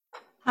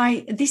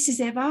Hi, this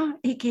is Eva,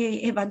 aka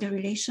Eva the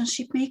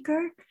Relationship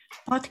Maker,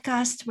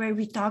 podcast where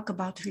we talk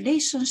about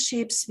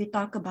relationships, we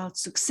talk about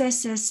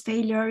successes,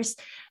 failures,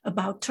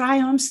 about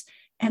triumphs,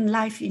 and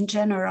life in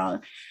general.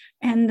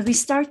 And we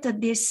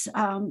started this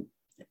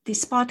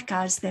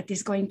podcast that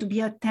is going to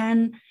be a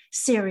 10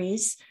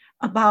 series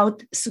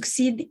about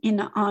succeed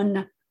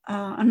on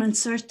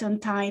uncertain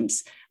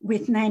times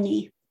with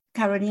Nanny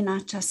Carolina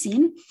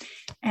Chassin,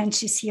 and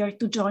she's here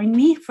to join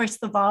me.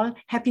 First of all,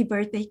 happy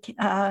birthday,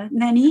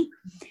 Nanny!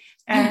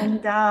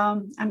 And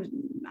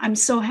I'm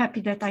so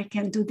happy that I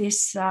can do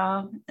this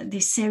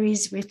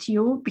series with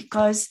you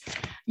because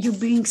you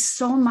bring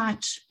so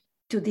much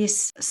to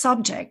this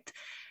subject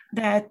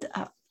that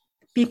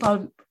people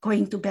are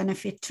going to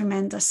benefit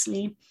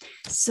tremendously.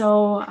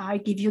 So I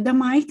give you the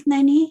mic,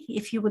 Nanny,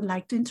 if you would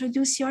like to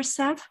introduce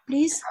yourself,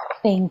 please.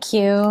 Thank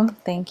you.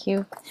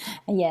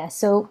 Yeah,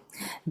 so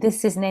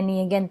this is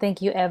Nanny again.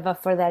 Thank you, Eva,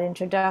 for that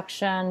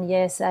introduction.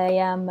 Yes, I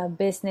am a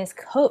business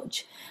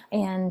coach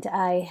and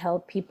I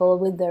help people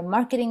with their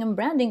marketing and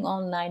branding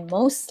online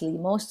mostly.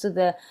 Most of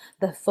the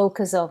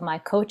focus of my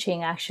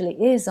coaching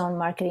actually is on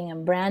marketing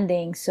and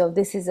branding. So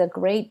this is a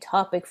great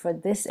topic for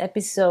this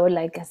episode.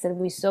 Like I said,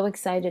 we're so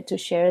excited to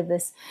share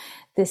this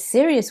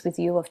series with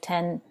you of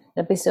 10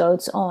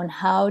 episodes on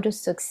how to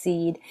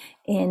succeed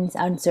in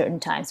uncertain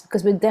times,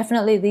 because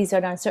these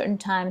are uncertain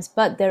times,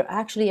 but there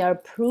actually are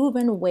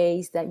proven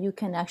ways that you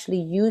can actually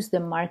use the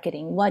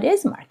marketing. What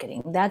is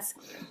marketing? That's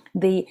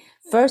the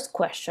first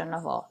question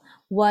of all.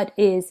 What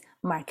is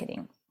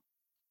marketing?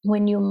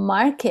 When you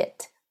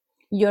market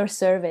your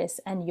service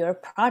and your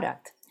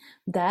product,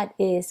 that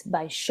is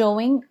by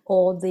showing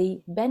all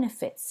the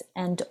benefits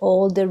and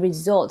all the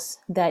results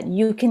that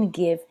you can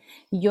give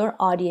your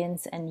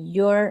audience and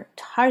your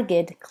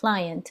target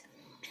client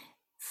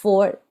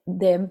for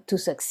them to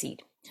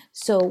succeed.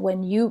 So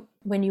when you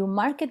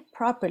market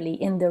properly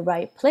in the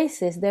right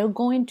places, they're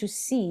going to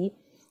see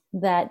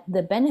that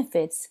the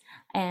benefits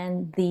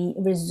and the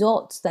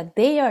results that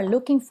they are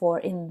looking for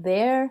in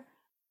their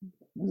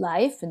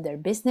life, in their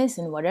business,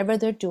 and whatever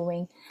they're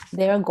doing,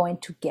 they are going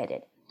to get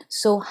it.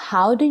 So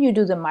how do you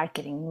do the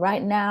marketing?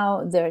 Right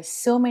now, there are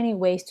so many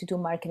ways to do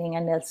marketing,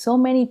 and there's so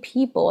many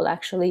people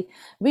actually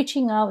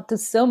reaching out to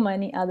so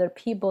many other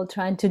people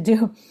trying to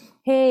do,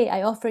 hey,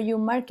 I offer you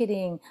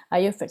marketing.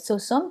 Let's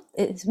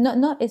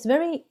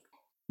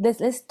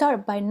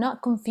start by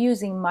not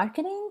confusing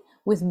marketing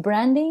with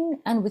branding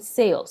and with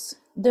sales.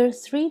 There are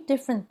three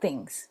different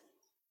things.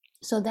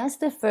 So that's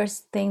the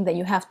first thing that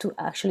you have to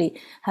actually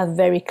have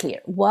very clear.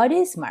 What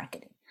is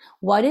marketing?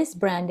 What is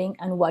branding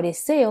and what is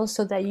sales,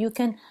 so that you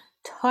can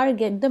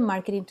target the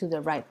marketing to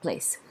the right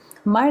place.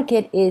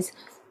 Market is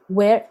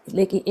where,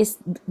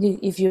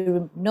 if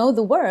you know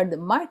the word, the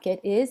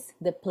market is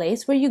the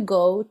place where you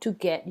go to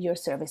get your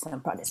service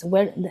and products.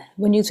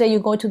 When you say you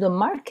go to the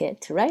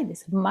market, right?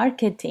 This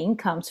marketing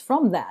comes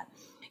from that.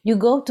 You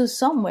go to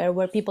somewhere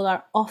where people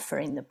are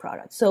offering the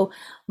product. So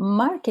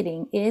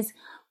marketing is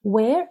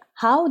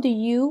how do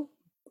you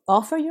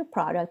offer your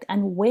product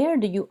and where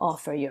do you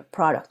offer your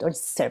product or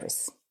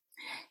service?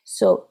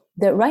 So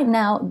right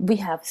now we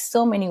have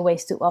so many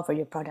ways to offer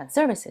your product and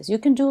services. You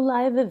can do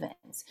live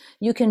events.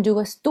 You can do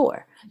a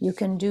store. You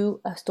can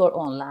do a store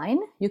online.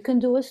 You can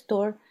do a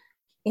store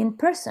in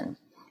person.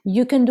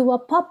 You can do a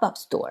pop-up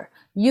store.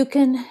 You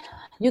can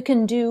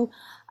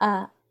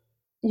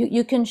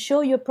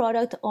show your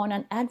product on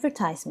an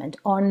advertisement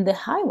on the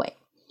highway.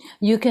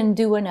 You can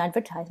do an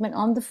advertisement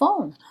on the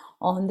phone,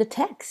 on the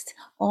text,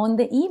 on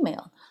the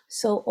email.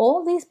 So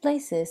all these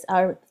places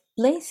are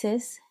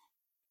places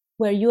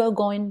where you are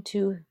going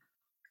to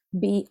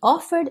be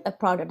offered a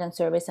product and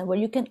service, and where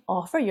you can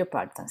offer your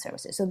products and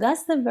services. So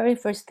that's the very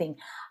first thing,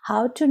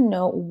 how to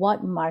know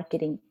what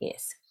marketing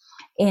is.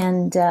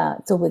 And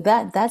so with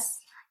that,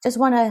 just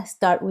want to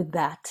start with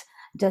that,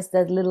 just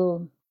that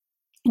little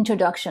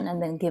introduction,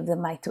 and then give the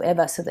mic to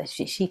Eva so that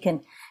she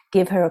can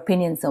give her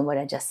opinions on what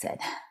I just said.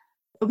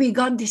 We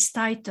got this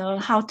title,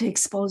 How to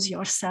Expose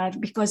Yourself,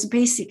 because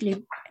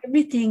basically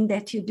everything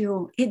that you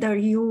do, either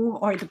you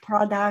or the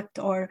product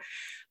or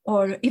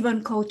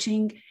even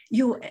coaching,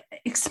 you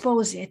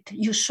expose it,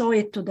 you show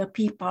it to the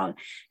people.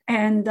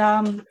 And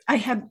I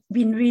have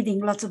been reading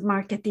lots of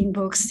marketing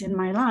books in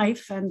my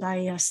life, and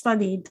I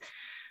studied,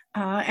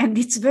 and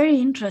it's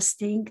very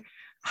interesting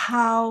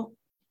how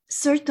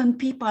certain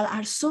people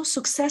are so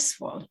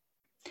successful.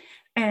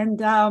 And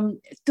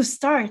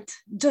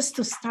just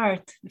to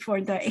start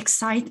for the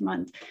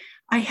excitement,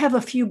 I have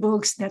a few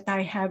books that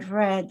I have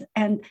read,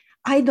 and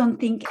I don't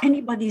think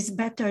anybody is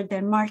better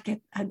than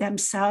market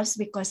themselves,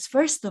 because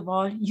first of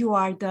all, you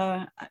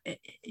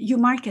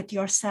market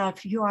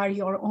yourself. You are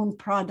your own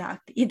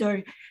product.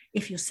 Either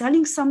if you're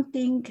selling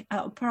something,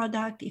 a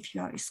product, if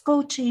you are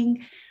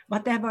coaching,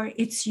 whatever,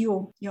 it's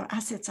you. Your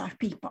assets are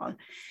people.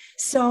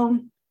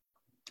 So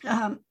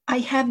I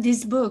have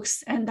these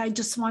books, and I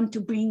just want to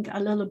bring a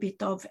little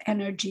bit of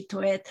energy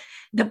to it.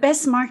 The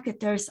best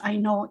marketers I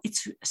know,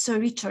 it's Sir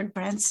Richard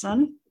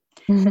Branson.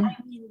 Mhm.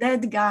 I mean,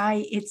 that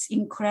guy, it's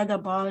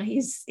incredible.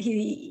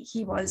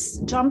 He was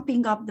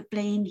jumping up the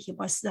plane. He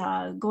was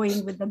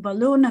going with the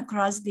balloon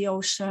across the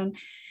ocean.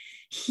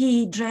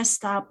 He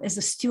dressed up as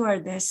a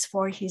stewardess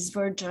for his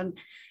Virgin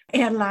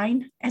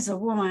airline as a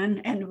woman,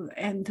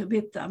 and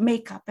with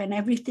makeup and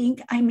everything.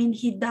 I mean,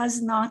 he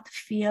does not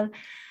feel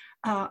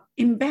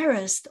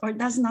embarrassed, or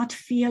does not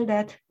feel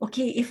that,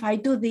 okay, if I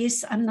do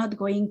this, I'm not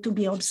going to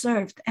be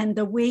observed. And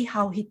the way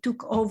how he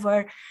took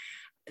over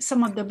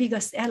some of the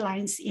biggest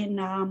airlines in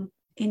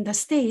the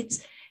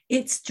States,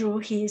 it's through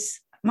his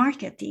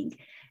marketing.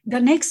 The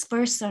next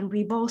person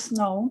we both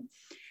know,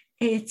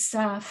 it's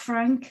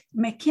Frank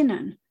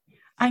McKinnon.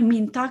 I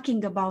mean,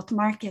 talking about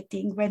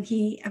marketing, when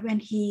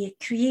he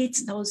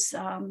creates those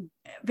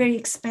very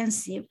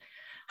expensive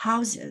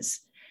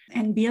houses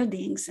and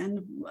buildings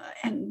and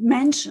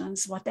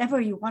mansions,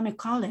 whatever you want to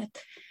call it,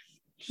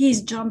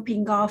 he's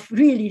jumping off.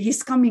 Really,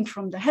 he's coming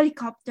from the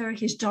helicopter.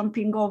 He's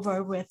jumping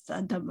over with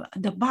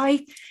the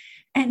bike,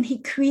 and he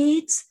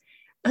creates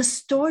a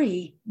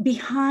story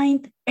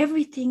behind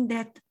everything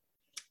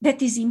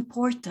that is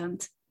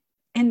important,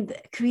 and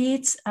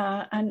creates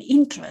an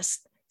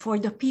interest for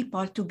the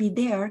people to be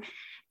there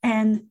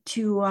and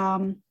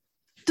to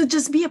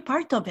just be a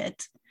part of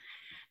it.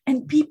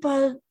 And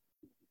people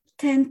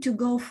tend to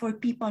go for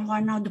people who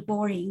are not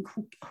boring,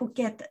 who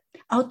get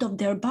out of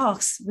their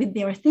box with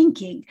their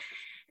thinking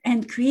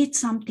and create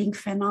something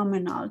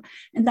phenomenal.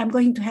 And I'm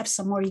going to have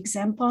some more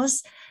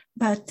examples,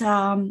 but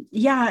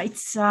yeah,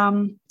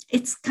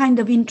 it's kind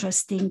of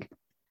interesting.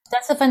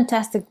 That's a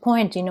fantastic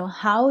point.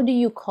 How do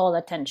you call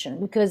attention?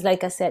 Because,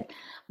 like I said,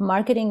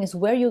 marketing is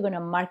where you're going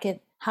to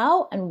market,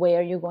 how and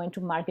where you're going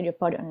to market your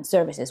product and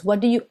services. What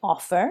do you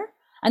offer?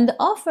 And the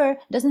offer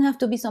doesn't have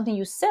to be something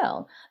you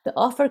sell. The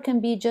offer can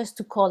be just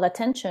to call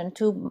attention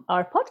to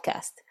our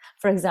podcast.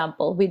 For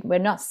example, we're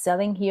not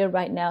selling here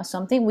right now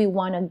something. We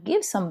want to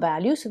give some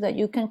value so that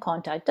you can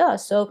contact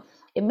us. So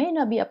it may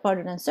not be a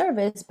product and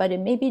service, but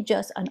it may be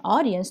just an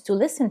audience to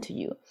listen to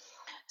you.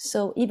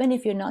 So even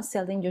if you're not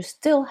selling, you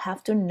still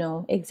have to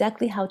know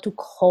exactly how to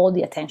call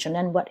the attention.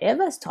 And what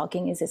Eva is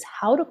talking is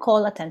how to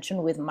call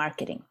attention with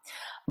marketing.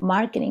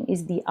 Marketing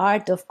is the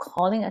art of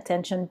calling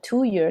attention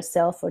to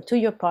yourself or to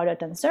your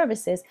product and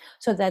services,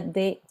 so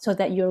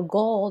that your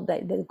goal,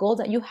 the goal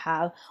that you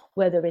have,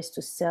 whether it's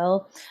to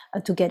sell,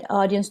 to get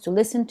audience to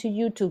listen to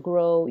you, to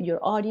grow your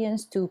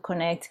audience, to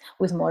connect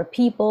with more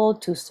people,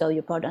 to sell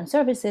your product and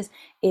services,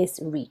 is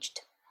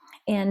reached.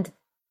 And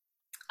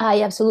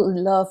I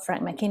absolutely love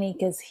Frank McKinney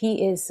because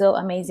he is so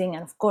amazing.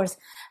 And of course,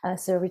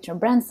 Sir Richard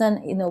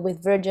Branson,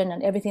 with Virgin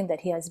and everything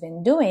that he has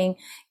been doing,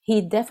 he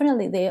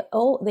definitely,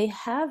 they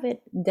have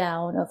it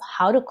down of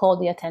how to call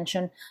the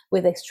attention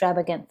with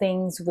extravagant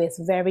things, with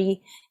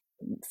very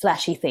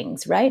flashy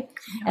things, right?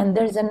 Yeah. And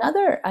there's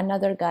another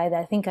guy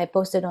that I think I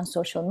posted on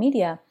social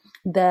media,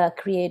 the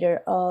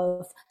creator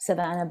of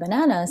Savannah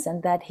Bananas,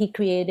 and that he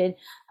created,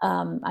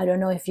 I don't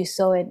know if you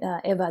saw it,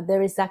 Eva,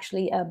 there is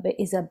actually a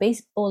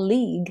baseball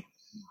league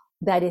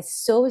that is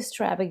so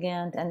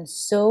extravagant and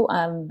so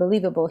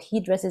unbelievable.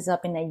 He dresses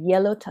up in a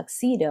yellow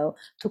tuxedo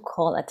to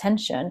call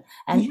attention,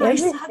 and yeah, I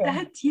saw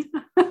that. Yeah.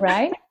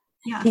 right?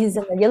 Yeah. He's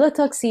in a yellow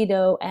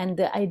tuxedo, and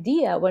the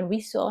idea, when we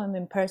saw him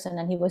in person,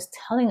 and he was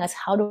telling us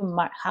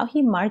how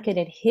he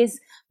marketed his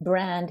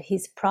brand,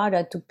 his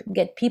product, to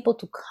get people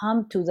to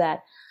come to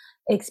that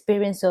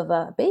experience of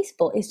a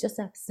baseball. It's just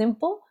a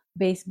simple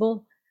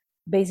baseball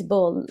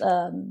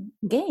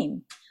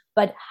game.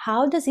 But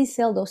how does he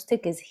sell those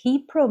tickets?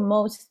 He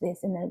promotes this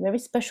in a very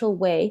special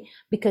way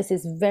because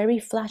it's very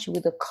flashy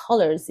with the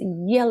colors,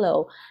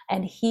 yellow,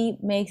 and he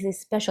makes it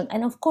special.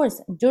 And of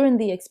course, during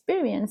the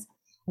experience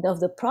of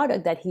the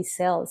product that he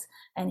sells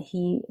and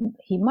he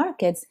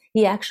markets,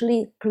 he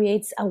actually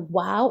creates a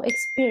wow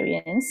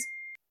experience.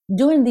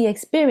 During the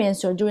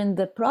experience or during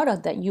the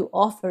product that you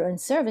offer and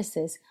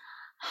services,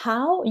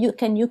 how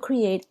can you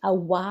create a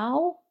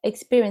wow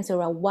experience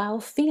or a wow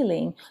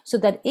feeling so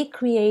that it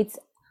creates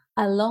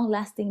a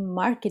long-lasting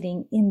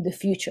marketing in the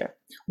future?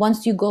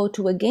 Once you go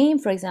to a game,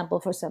 for example,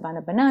 for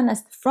Savannah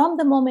Bananas, from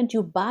the moment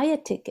you buy a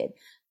ticket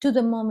to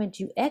the moment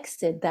you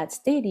exit that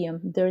stadium,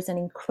 there's an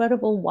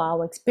incredible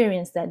wow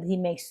experience that he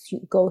makes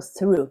you go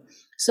through.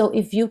 So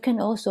if you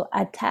can also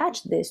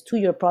attach this to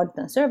your product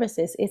and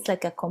services, it's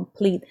like a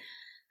complete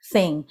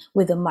thing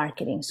with the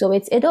marketing. So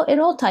it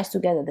all ties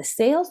together. The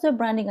sales, the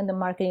branding, and the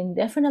marketing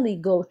definitely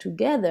go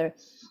together,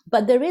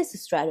 but there is a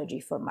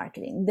strategy for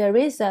marketing. There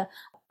is a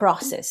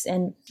process,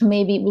 and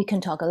maybe we can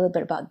talk a little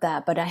bit about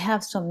that. But I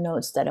have some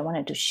notes that I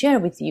wanted to share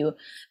with you,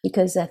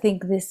 because I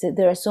think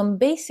there are some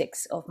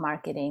basics of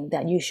marketing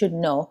that you should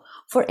know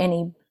for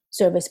any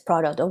service,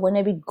 product, or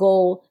any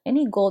goal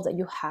that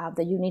you have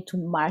that you need to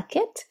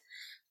market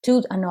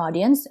to an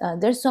audience.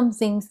 There's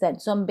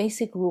some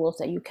basic rules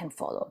that you can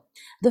follow.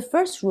 The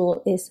first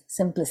rule is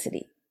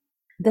simplicity.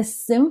 The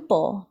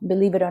simple,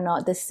 believe it or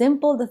not,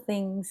 the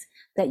things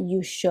that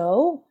you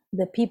show,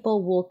 the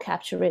people will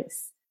capture it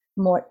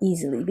more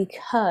easily,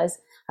 because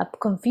A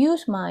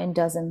confused mind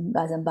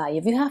doesn't buy.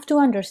 If you have to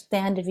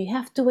understand, if you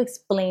have to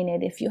explain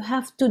it, if you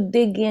have to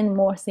dig in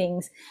more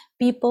things,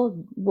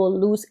 people will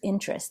lose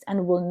interest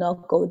and will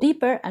not go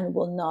deeper and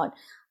will not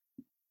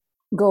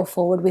go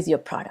forward with your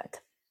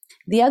product.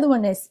 The other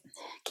one is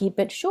keep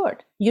it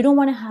short. You don't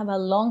want to have a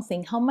long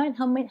thing. How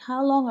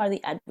long are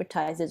the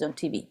advertisers on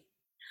TV?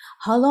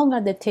 How long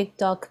are the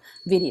TikTok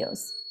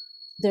videos?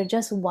 They're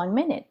just 1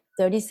 minute,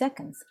 30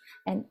 seconds.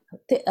 And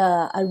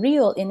a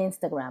reel in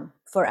Instagram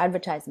for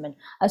advertisement,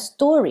 a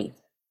story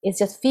is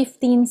just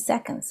 15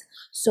 seconds.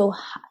 So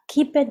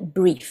keep it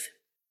brief.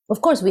 Of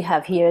course, we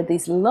have here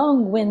these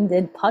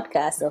long-winded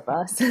podcasts of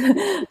us,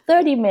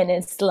 30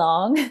 minutes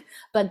long,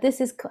 but this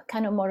is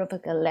kind of more of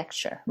like a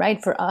lecture,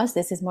 right? For us,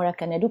 this is more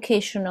like an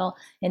educational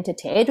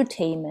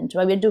edutainment,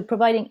 right? We're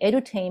providing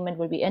edutainment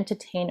where we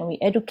entertain and we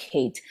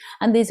educate.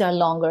 And these are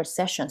longer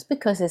sessions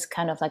because it's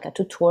kind of like a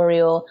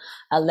tutorial,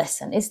 a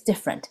lesson. It's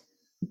different.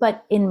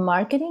 But in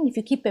marketing, if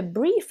you keep it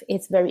brief,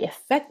 it's very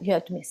effective. You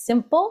have to be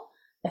simple,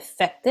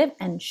 effective,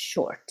 and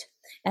short.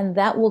 And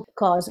that will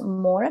cause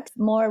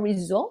more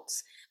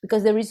results,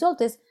 because the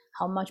result is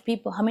how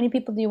many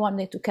people do you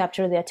want to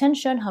capture their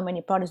attention? How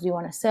many products do you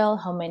want to sell?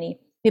 How many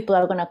people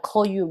are going to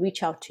call you,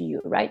 reach out to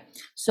you, right?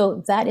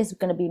 So that is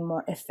going to be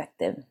more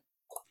effective.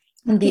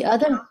 And the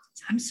other...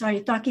 I'm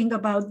sorry, talking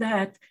about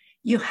that,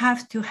 you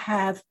have to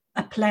have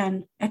a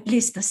plan, at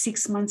least a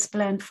 6 months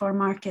plan for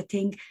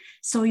marketing.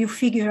 So you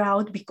figure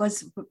out,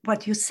 because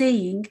what you're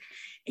saying,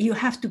 you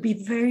have to be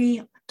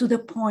very to the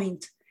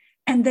point.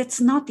 And that's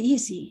not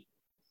easy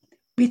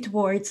with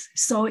words.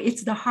 So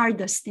it's the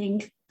hardest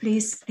thing.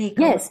 Please take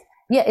Yes.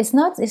 Yeah, it's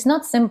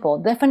not simple.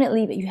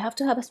 Definitely, you have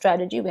to have a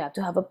strategy. We have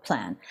to have a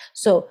plan.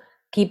 So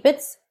keep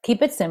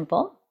it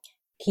simple,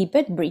 keep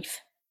it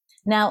brief.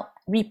 Now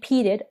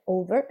repeat it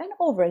over and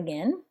over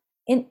again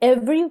in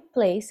every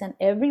place and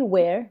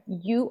everywhere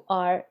you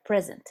are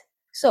present.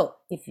 So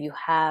if you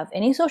have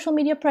any social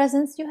media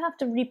presence, you have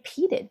to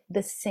repeat it,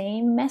 the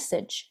same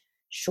message,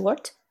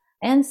 short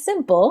and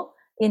simple,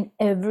 in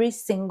every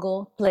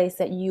single place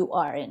that you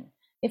are in.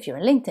 If you're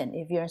in LinkedIn,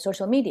 if you're in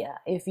social media,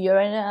 if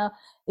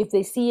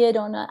they see it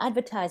on an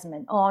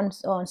advertisement on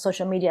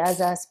social media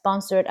as a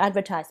sponsored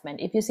advertisement,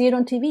 if you see it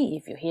on TV,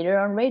 if you hear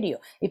it on radio,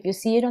 if you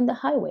see it on the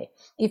highway,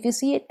 if you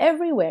see it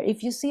everywhere,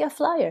 if you see a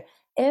flyer,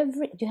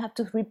 you have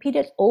to repeat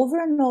it over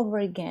and over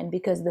again,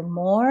 because the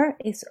more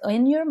it's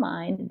in your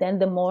mind, then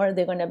the more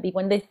they're going to be,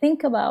 when they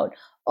think about,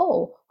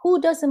 oh,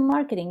 who does the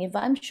marketing? If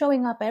I'm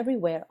showing up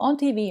everywhere, on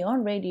TV,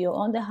 on radio,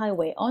 on the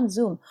highway, on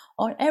Zoom,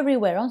 on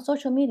everywhere, on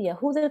social media,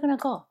 who they're going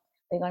to call?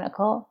 They're going to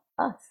call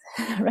us,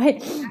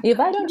 right? If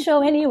I don't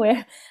show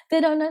anywhere, if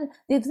they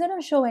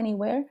don't show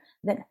anywhere,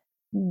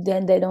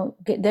 then they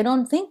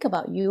don't think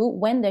about you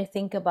when they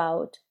think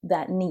about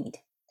that need.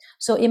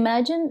 So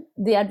imagine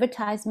the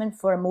advertisement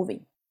for a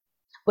movie.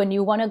 When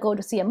you want to go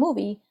to see a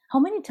movie, how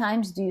many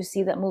times do you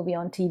see that movie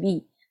on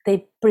TV?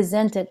 They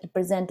present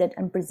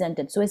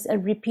it. So it's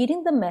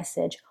repeating the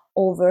message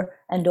over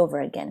and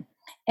over again.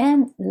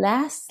 And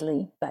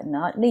lastly, but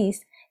not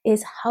least,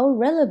 is how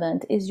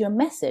relevant is your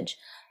message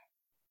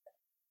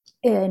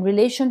in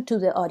relation to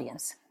the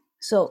audience.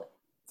 So,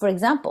 for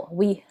example,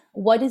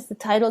 what is the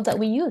title that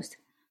we used?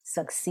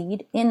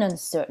 Succeed in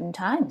Uncertain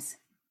Times.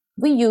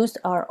 We used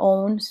our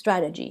own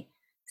strategy: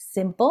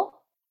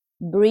 simple,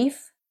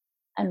 brief,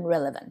 and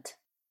relevant.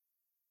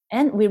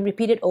 And we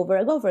repeat it over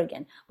and over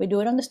again. We do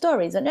it on the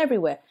stories and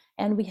everywhere.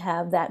 And we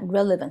have that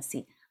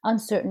relevancy.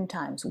 Uncertain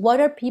times.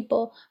 What are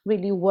people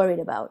really worried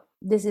about?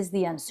 This is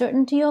the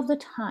uncertainty of the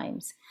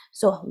times.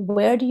 So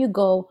where do you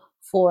go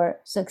for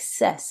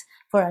success?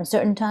 For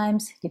uncertain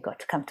times, you got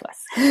to come to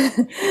us.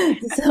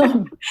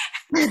 So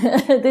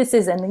this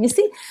is, and you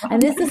see,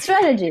 and this is the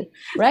strategy,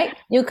 right?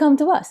 You come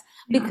to us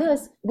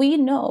because we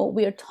know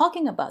we are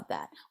talking about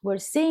that. We're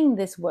saying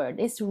this word.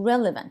 It's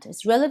relevant.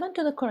 It's relevant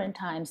to the current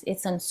times.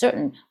 It's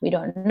uncertain. We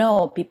don't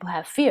know. People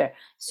have fear.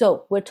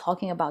 So we're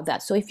talking about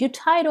that. So if you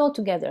tie it all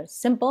together,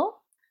 simple,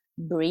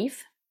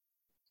 brief,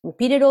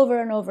 repeat it over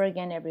and over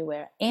again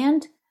everywhere,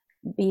 and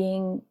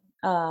being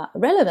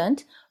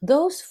relevant,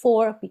 those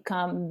four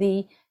become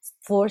the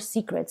 4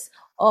 secrets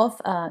of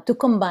to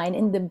combine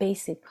in the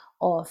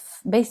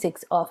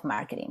basics of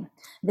marketing.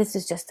 This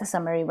is just a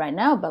summary right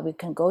now, but we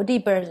can go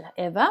deeper.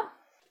 Eva?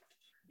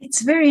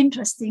 It's very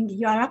interesting.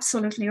 You are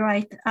absolutely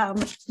right.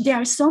 There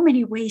are so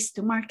many ways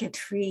to market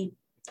free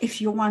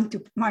if you want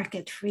to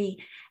market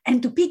free,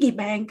 and to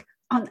piggyback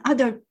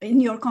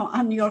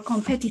on your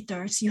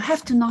competitors. You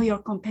have to know your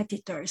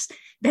competitors.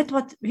 That's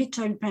what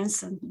Richard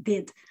Branson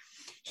did.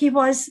 He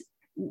was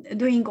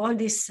doing all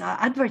this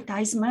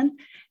advertisement,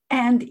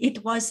 and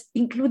it was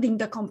including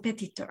the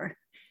competitor.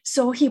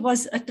 So he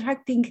was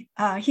attracting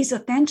his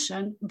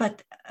attention,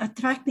 but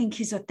attracting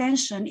his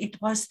attention,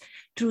 it was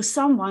through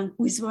someone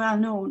who is well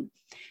known.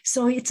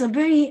 So it's a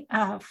very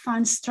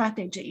fun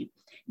strategy.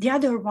 The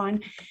other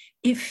one,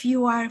 if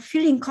you are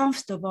feeling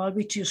comfortable,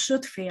 which you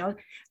should feel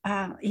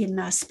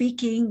in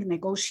speaking,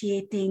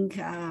 negotiating,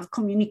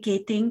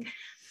 communicating,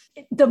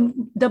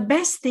 the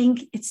best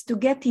thing is to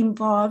get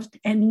involved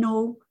and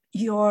know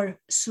your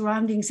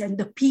surroundings and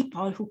the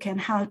people who can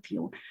help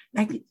you.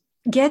 Like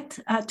get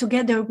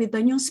together with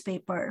the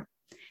newspaper,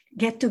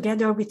 get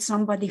together with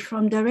somebody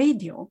from the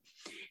radio,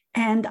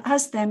 and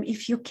ask them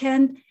if you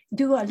can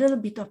do a little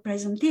bit of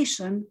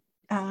presentation.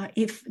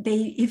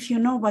 If you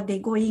know what they're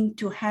going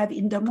to have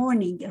in the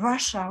morning,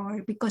 rush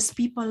hour, because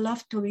people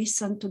love to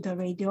listen to the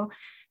radio,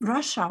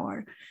 rush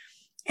hour.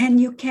 And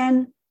you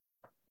can,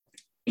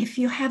 if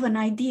you have an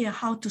idea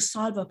how to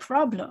solve a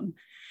problem,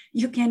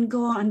 you can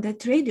go on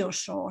that radio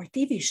show or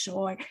TV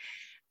show,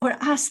 or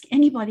ask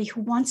anybody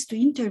who wants to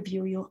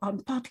interview you on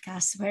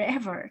podcasts,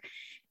 wherever,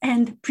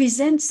 and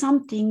present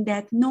something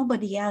that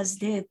nobody else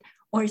did,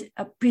 or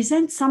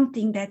present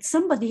something that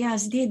somebody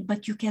else did,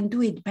 but you can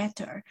do it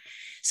better.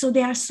 So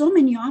there are so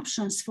many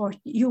options for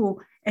you,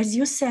 as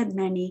you said,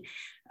 Nanny,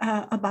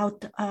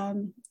 about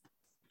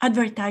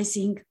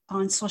advertising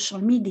on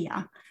social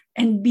media,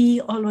 and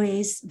be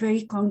always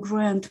very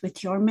congruent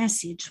with your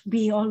message.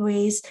 Be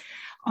always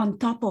on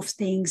top of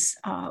things,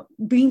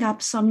 bring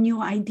up some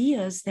new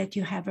ideas that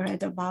you have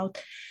read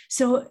about.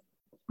 So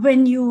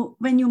when you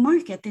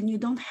market and you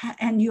don't have,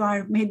 and you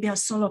are maybe a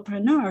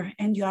solopreneur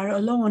and you are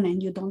alone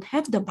and you don't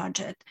have the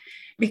budget,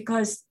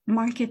 because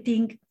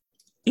marketing,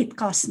 it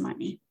costs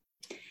money.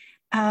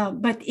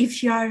 But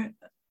if you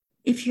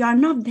are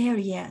not there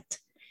yet,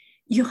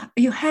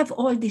 you have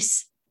all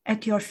this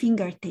at your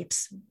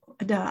fingertips,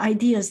 the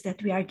ideas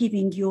that we are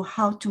giving you,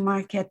 how to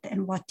market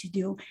and what to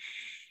do.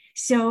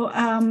 So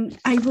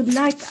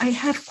I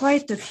have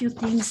quite a few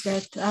things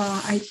that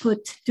I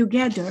put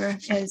together,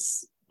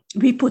 as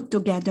we put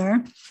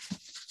together.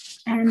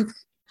 And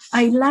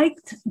I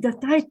liked the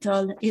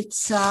title.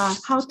 It's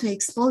How to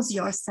Expose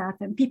Yourself.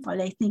 And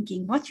people are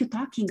thinking, what you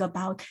talking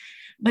about?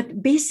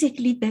 But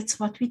basically, that's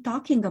what we're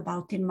talking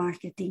about in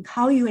marketing,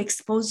 how you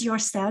expose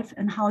yourself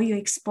and how you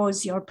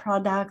expose your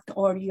product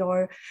or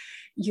your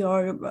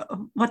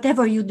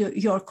whatever you do,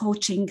 your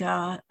coaching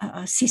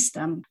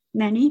system.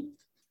 Nanny?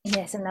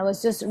 Yes, and I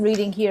was just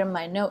reading here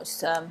my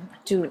notes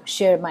to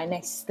share my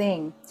next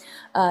thing.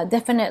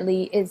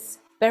 Definitely, it's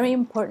very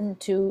important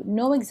to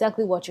know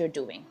exactly what you're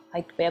doing.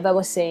 Like Beva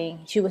was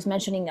saying, she was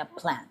mentioning a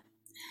plan.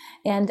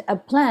 And a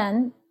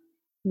plan,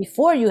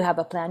 before you have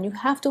a plan, you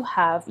have to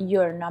have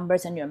your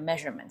numbers and your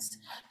measurements.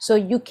 So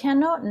you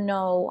cannot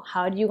know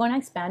how you're going to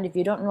expand if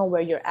you don't know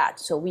where you're at.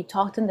 So we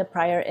talked in the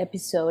prior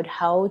episode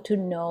how to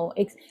know,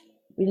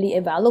 really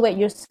evaluate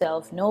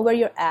yourself, know where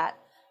you're at,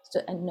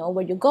 and know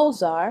where your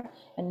goals are,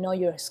 and know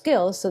your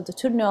skills, so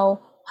to know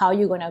how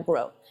you're going to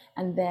grow.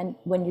 And then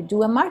when you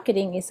do a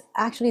marketing, it's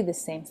actually the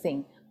same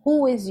thing.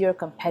 Who is your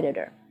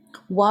competitor?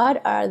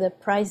 What are the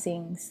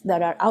pricings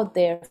that are out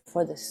there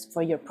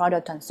for your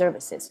product and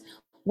services?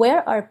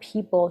 Where are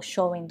people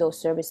showing those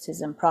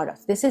services and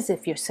products? This is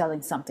if you're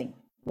selling something,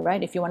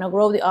 right? If you want to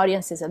grow the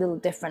audience, it's a little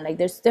different. Like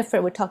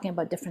we're talking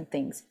about different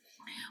things.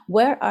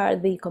 Where are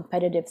the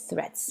competitive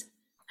threats?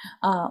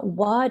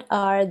 What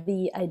are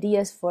the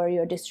ideas for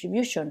your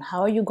distribution?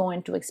 How are you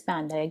going to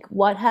expand? Like,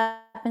 what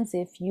happens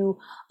if you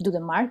do the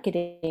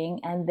marketing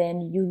and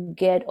then you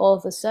get all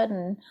of a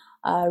sudden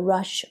a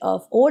rush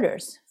of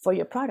orders for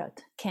your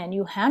product? Can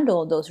you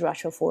handle those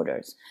rush of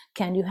orders?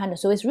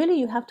 So it's really,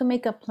 you have to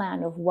make a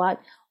plan of what,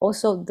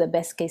 also the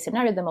best case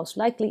scenario, the most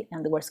likely,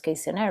 and the worst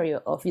case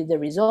scenario of the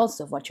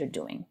results of what you're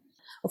doing.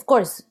 Of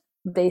course,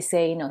 they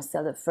say,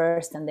 sell it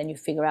first and then you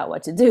figure out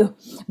what to do.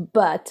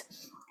 But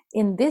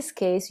in this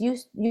case,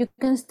 you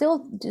can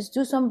still just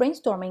do some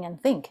brainstorming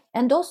and think.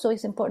 And also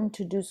it's important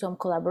to do some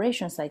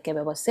collaborations, like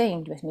Eva was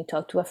saying, let me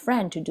talk to a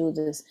friend to do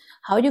this.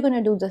 How are you going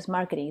to do this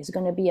marketing? Is it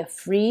going to be a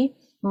free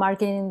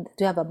marketing?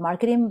 Do you have a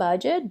marketing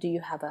budget? Do you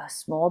have a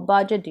small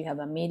budget? Do you have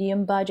a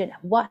medium budget?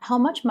 How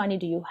much money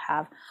do you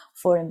have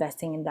for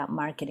investing in that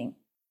marketing?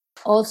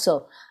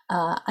 Also,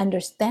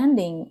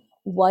 understanding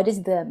what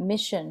is the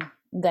mission,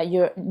 that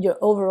your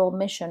overall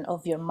mission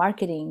of your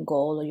marketing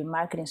goal or your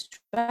marketing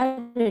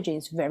strategy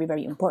is very,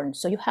 very important.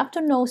 So you have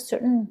to know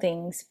certain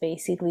things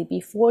basically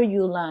before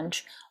you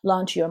launch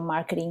your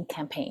marketing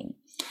campaign.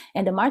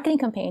 And the marketing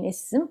campaign is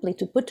simply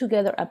to put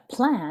together a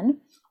plan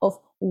of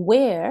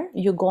where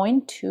you're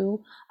going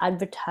to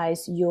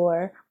advertise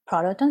your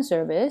product and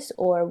service,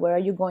 or where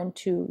you're going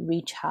to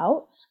reach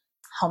out,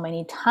 how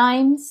many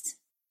times,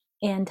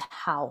 and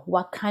how.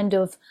 What kind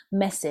of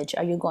message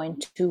are you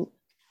going to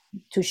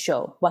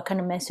show? What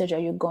kind of message are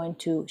you going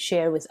to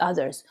share with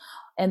others?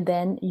 And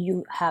then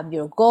you have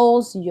your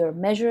goals, your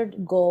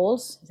measured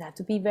goals. They have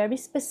to be very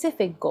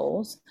specific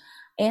goals,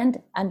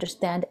 and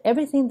understand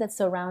everything that's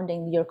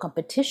surrounding your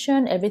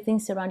competition, everything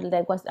surrounding,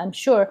 like what I'm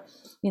sure,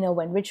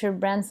 when Richard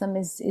Branson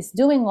is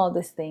doing all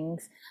these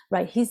things,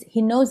 right?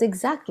 He knows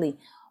exactly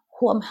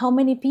how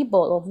many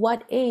people, of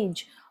what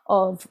age,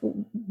 of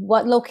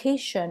what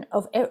location,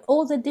 of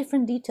all the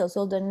different details,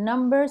 all the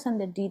numbers and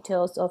the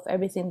details of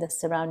everything that's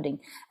surrounding.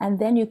 And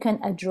then you can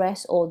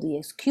address all the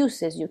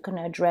excuses. You can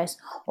address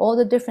all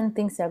the different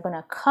things that are going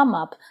to come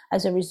up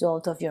as a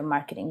result of your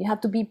marketing. You have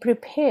to be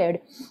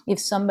prepared if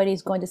somebody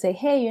is going to say,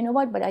 hey, you know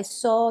what, but I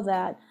saw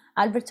that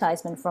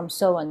advertisement from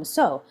so and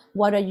so.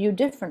 What are you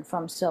different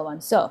from so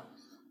and so?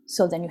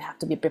 So then you have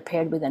to be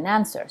prepared with an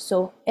answer.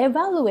 So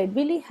evaluate,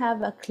 really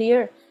have a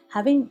clear,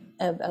 having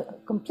a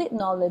complete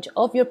knowledge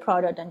of your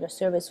product and your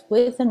service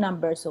with the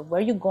numbers of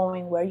where you're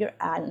going, where you're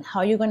at, and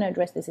how you're going to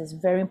address this is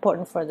very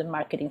important for the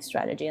marketing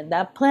strategy. And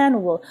that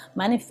plan will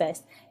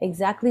manifest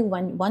exactly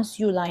once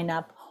you line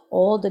up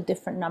all the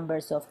different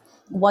numbers of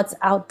what's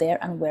out there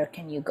and where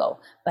can you go.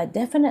 But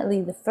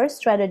definitely the first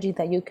strategy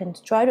that you can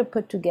try to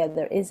put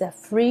together is a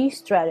free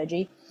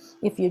strategy.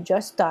 If you're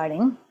just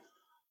starting,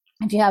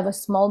 if you have a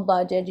small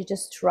budget, you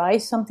just try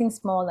something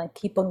small and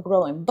keep on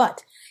growing.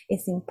 But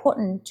it's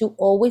important to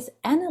always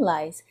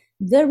analyze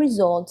the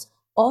results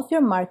of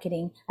your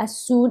marketing as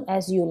soon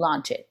as you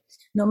launch it.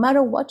 No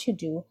matter what you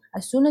do,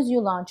 as soon as you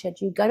launch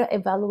it, you got to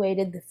evaluate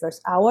it the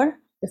first hour,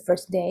 the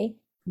first day,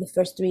 the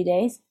first 3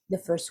 days, the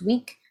first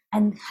week,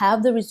 and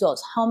have the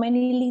results. How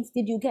many leads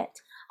did you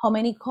get? How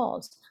many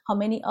calls? How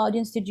many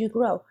audience did you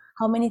grow?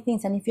 How many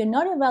things? And if you're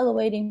not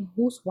evaluating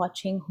who's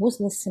watching, who's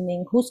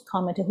listening, who's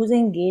commenting, who's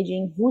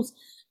engaging, who's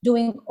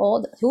doing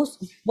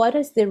what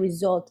is the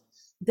result,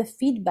 the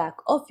feedback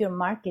of your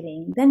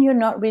marketing, then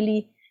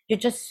you're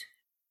just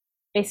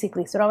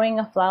basically throwing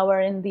a flower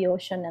in the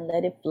ocean and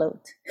let it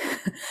float.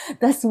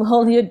 That's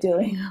all you're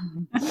doing,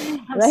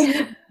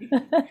 right?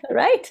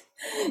 Right?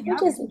 Yeah. You're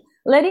just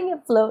letting it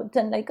float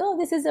and like, oh,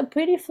 this is a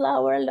pretty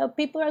flower.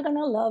 People are going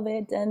to love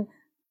it and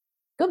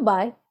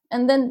goodbye.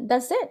 And then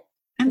that's it.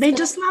 And they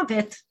just love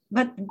it,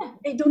 but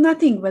they do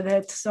nothing with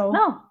it. So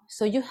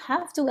you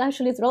have to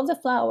actually throw the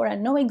flower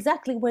and know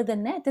exactly where the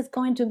net is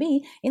going to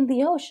be in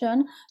the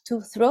ocean to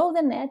throw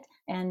the net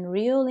and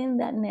reel in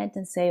that net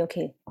and say,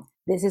 okay,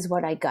 this is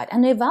what I got.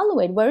 And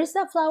evaluate, where is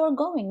that flower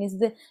going?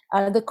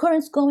 Are the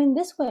currents going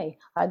this way?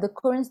 Are the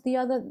currents the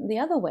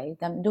other way?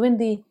 I'm doing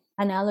the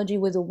analogy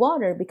with the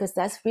water because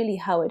that's really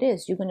how it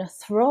is. You're going to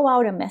throw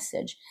out a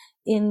message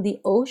in the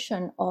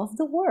ocean of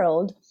the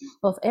world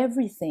of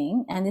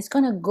everything, and it's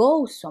going to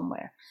go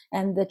somewhere,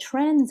 and the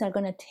trends are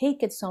going to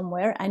take it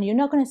somewhere, and you're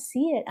not going to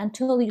see it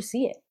until you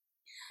see it,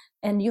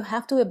 and you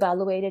have to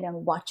evaluate it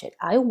and watch it.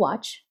 I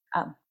watch,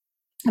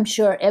 I'm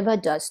sure Eva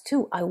does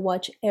too. I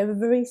watch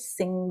every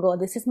single,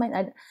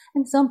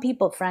 and some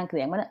people,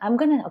 frankly, I'm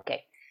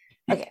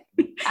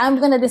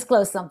gonna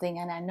disclose something,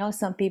 and I know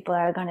some people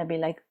are gonna be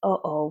like,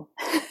 oh,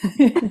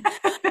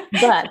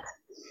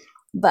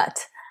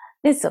 but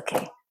it's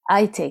okay.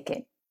 I take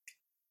it.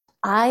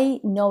 I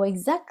know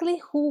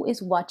exactly who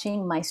is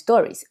watching my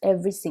stories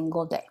every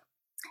single day.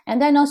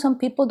 And I know some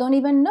people don't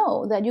even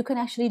know that you can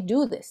actually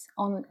do this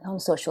on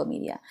social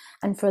media.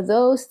 And for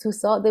those who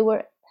thought they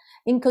were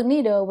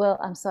incognito, well,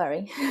 I'm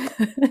sorry.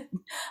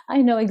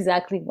 I know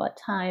exactly what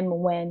time,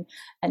 when,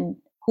 and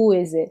who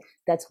is it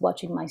that's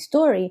watching my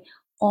story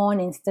on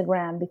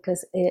Instagram,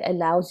 because it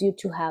allows you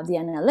to have the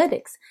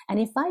analytics.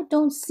 And if I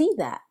don't see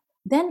that,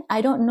 then I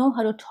don't know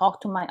how to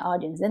talk to my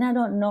audience. Then I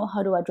don't know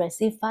how to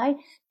address. If I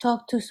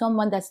talk to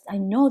someone I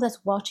know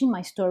that's watching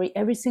my story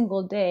every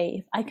single day,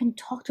 if I can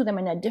talk to them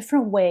in a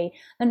different way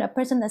than a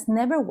person that's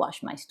never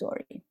watched my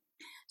story.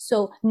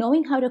 So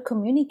knowing how to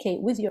communicate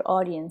with your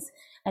audience,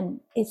 and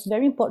it's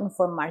very important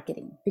for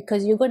marketing,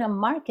 because you're going to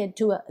market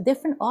to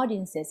different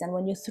audiences. And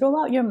when you throw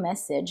out your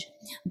message,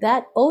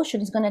 that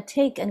ocean is going to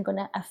take and going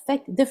to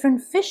affect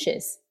different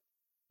fishes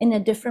in a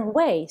different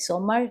way.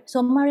 Some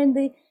are in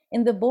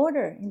the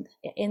border,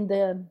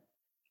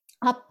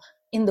 up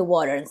in the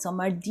water, and some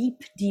are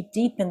deep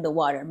in the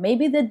water.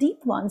 Maybe the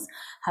deep ones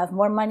have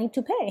more money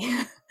to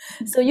pay.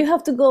 So you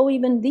have to go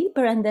even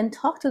deeper and then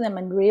talk to them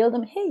and reel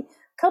them. Hey,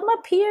 come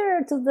up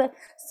here to the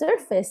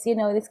surface.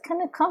 It's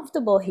kind of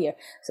comfortable here.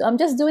 So I'm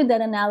just doing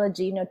that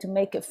analogy, to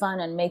make it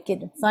fun and make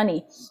it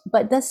funny.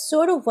 But that's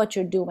sort of what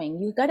you're doing.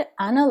 You got to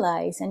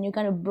analyze, and you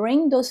got to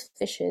bring those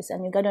fishes,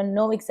 and you got to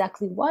know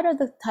exactly what are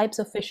the types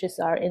of fishes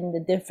are in the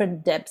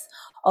different depths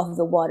of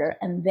the water,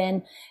 and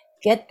then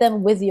get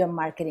them with your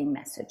marketing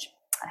message.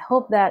 I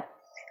hope that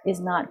is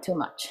not too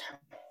much.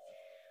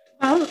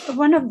 Well,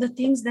 one of the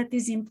things that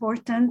is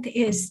important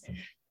is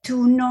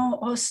to know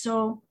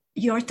also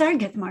your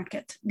target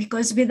market,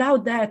 because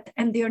without that,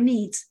 and their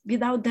needs,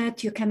 without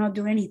that, you cannot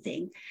do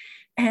anything.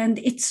 And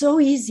it's so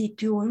easy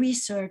to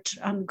research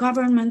on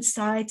government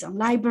sites, on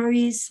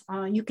libraries.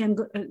 You can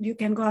go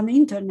on the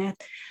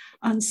internet,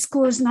 on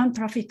schools,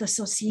 nonprofit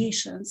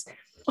associations.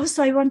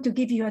 Also, I want to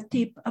give you a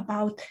tip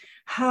about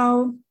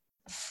how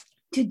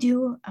to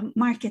do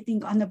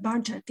marketing on a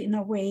budget in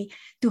a way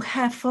to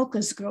have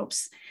focus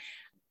groups.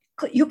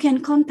 You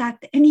can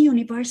contact any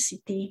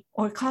university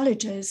or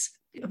colleges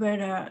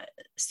where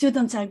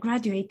students are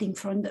graduating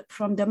from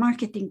the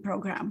marketing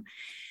program,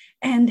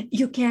 and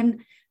you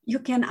can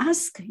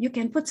ask, you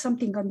can put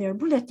something on their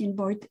bulletin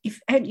board if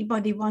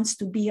anybody wants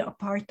to be a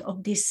part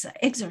of this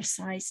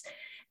exercise,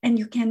 and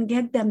you can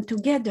get them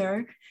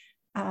together.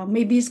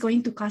 Maybe it's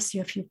going to cost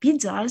you a few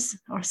pizzas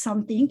or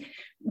something,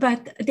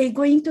 but they're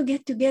going to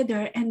get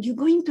together, and you're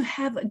going to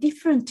have a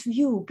different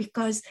view,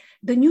 because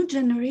the new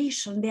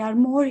generation, they are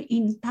more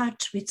in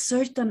touch with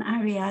certain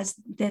areas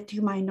that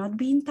you might not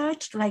be in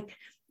touch, like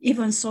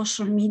even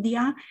social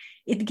media.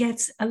 It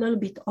gets a little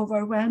bit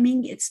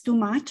overwhelming, it's too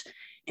much,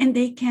 and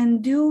they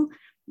can do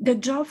the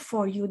job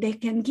for you. They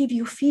can give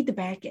you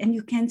feedback, and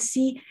you can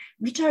see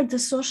which are the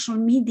social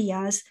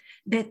medias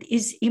that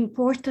is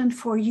important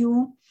for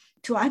you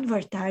to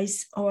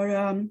advertise,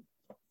 or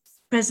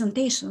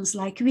presentations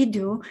like we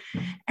do,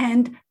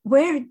 and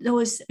where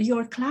those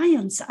your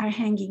clients are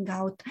hanging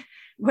out,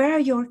 where are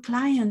your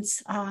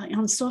clients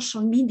on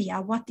social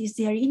media, what is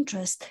their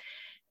interest.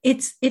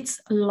 It's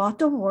a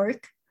lot of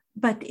work,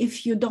 but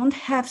if you don't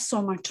have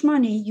so much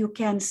money, you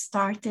can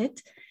start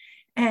it.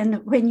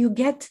 And when you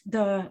get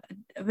to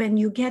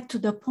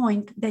the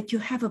point that you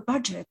have a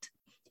budget,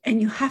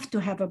 and you have to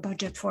have a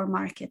budget for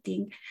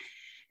marketing,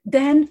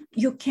 then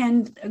you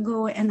can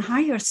go and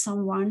hire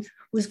someone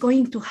who's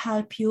going to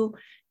help you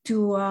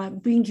to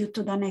bring you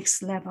to the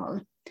next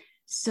level.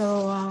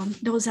 So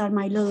those are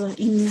my little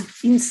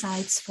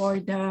insights for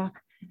the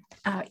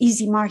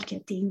easy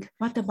marketing.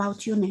 What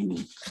about you,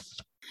 Nanny?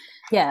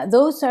 Yeah,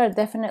 those are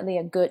definitely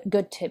a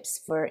good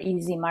tips for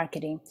easy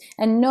marketing.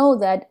 And know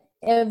that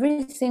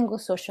every single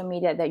social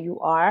media that you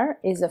are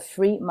is a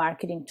free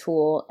marketing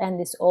tool, and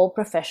it's all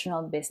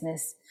professional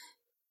business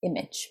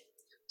image.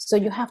 So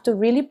you have to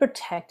really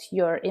protect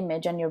your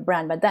image and your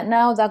brand. But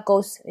that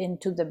goes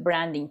into the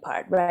branding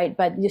part, right?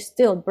 But you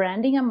still,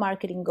 branding and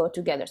marketing go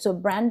together. So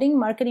branding,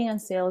 marketing,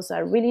 and sales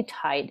are really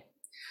tied.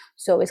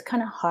 So it's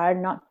kind of hard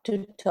not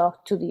to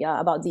talk to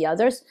about the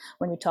others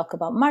when we talk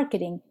about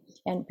marketing.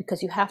 And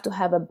because you have to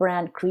have a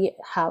brand,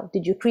 how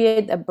did you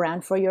create a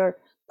brand for your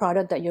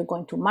product that you're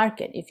going to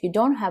market? If you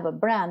don't have a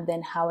brand,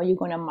 then how are you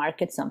going to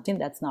market something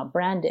that's not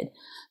branded?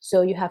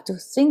 So you have to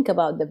think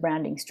about the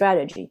branding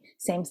strategy.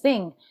 Same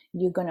thing,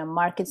 you're going to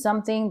market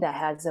something that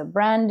has a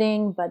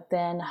branding, but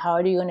then how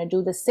are you going to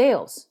do the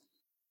sales,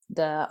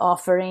 the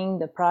offering,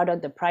 the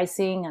product, the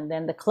pricing, and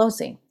then the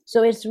closing?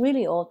 So it's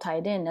really all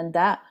tied in, and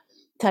that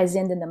ties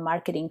in the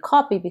marketing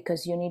copy,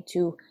 because you need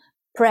to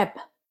prep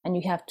and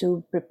you have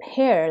to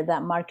prepare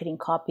that marketing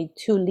copy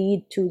to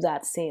lead to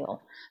that sale.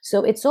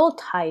 So it's all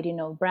tied,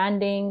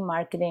 branding,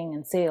 marketing,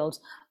 and sales,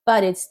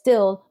 but it's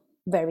still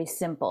very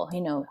simple.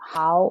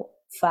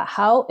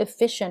 How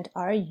efficient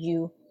are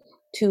you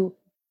to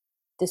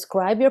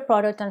describe your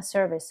product and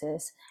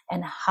services,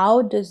 and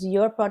how does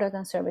your product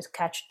and service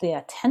catch the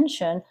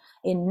attention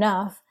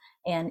enough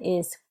and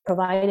is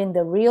providing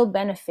the real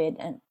benefit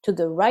and to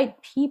the right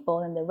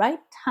people in the right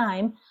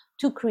time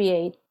to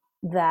create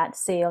that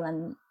sale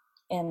and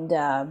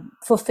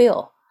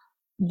fulfill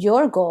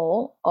your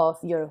goal of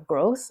your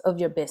growth of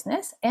your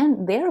business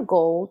and their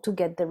goal to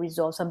get the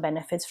results and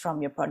benefits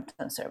from your product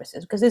and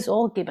services, because it's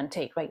all give and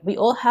take, right? We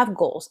all have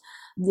goals.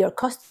 Your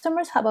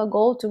customers have a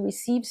goal to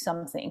receive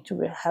something,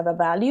 to have a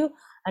value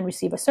and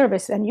receive a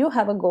service, and you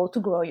have a goal to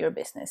grow your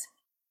business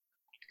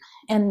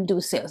and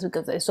do sales,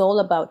 because it's all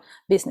about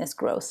business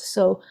growth.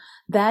 So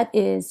that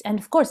is, and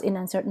of course in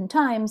uncertain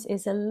times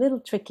is a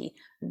little tricky.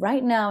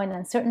 Right now in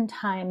uncertain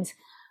times,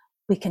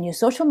 we can use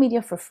social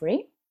media for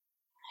free.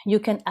 You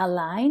can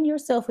align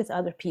yourself with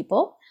other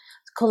people.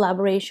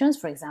 Collaborations,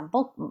 for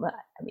example,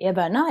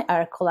 Eva and I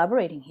are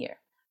collaborating here,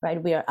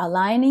 right? We are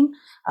aligning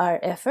our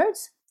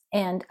efforts,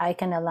 and I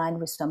can align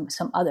with some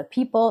other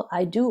people.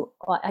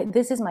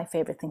 This is my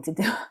favorite thing to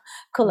do,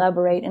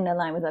 collaborate and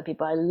align with other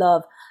people. I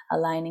love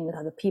aligning with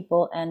other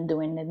people and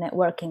doing the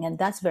networking, and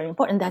that's very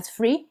important. That's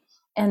free,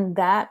 and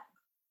that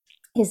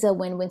is a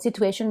win-win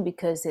situation,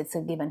 because it's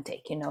a give and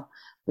take.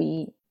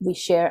 We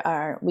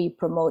share we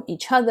promote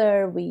each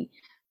other, we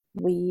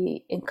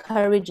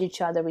encourage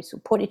each other, we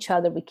support each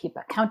other, we keep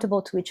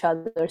accountable to each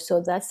other.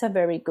 So that's a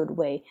very good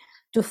way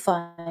to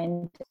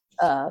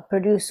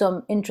produce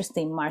some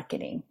interesting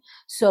marketing.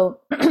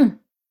 So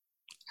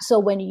so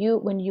when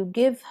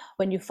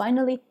you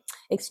finally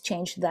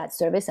exchange that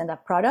service and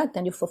that product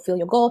and you fulfill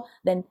your goal,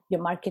 then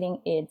your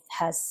marketing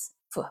has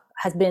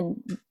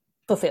been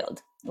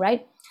fulfilled,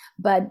 right?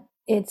 But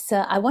it's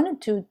I wanted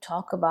to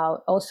talk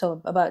about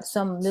some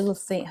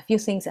a few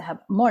things. I have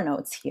more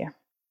notes here.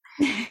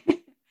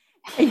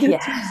 I do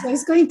too. So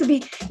it's going to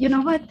be, you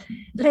know what?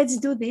 Let's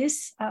do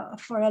this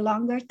for a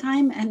longer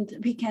time, and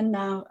we can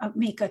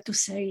make a 2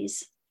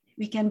 series.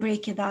 We can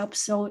break it up.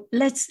 So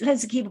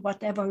let's give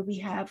whatever we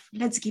have.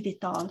 Let's give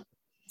it all.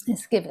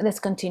 Let's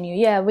continue.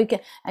 Yeah, we can,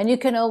 and you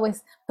can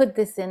always put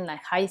this in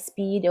like high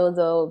speed.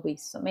 Although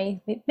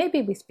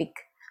maybe we speak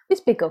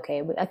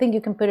okay. I think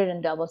you can put it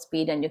in double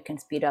speed, and you can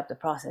speed up the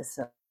process.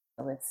 So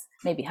it's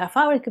maybe half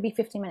hour. It could be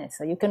 15 minutes.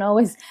 So you can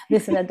always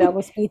listen at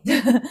double speed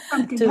to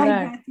like learn.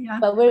 that, yeah.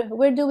 But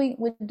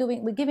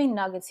we're giving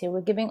nuggets here.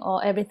 We're giving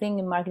everything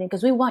in marketing,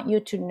 because we want you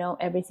to know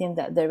everything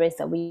that there is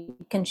that we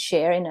can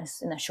share in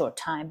a short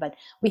time. But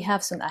I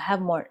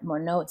have more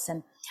notes,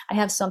 and I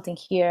have something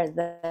here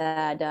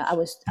that I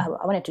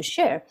wanted to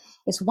share.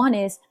 One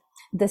is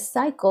the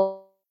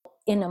cycle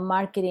in a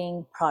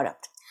marketing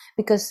product.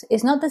 Because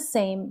it's not the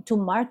same to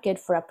market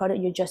for a product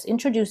you're just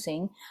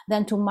introducing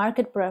than to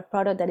market for a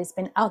product that has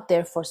been out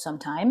there for some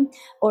time,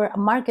 or a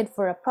market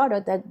for a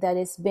product that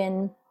has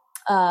been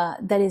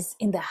that is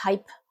in the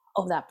hype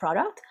of that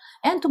product,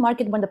 and to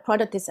market when the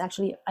product is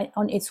actually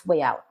on its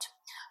way out.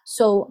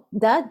 So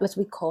that what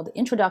we call the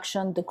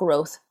introduction, the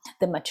growth,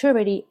 the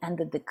maturity, and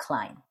the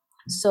decline.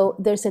 So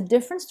there's a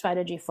different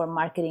strategy for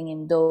marketing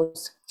in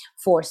those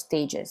 4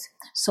 stages.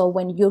 So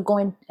when you're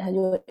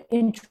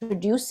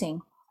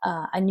introducing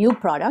a new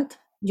product,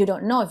 you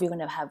don't know if you're going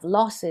to have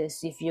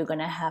losses, if you're going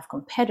to have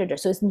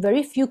competitors. So it's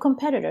very few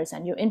competitors,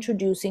 and you're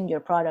introducing your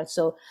product.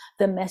 So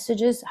the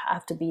messages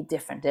have to be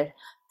different.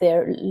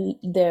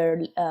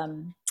 They're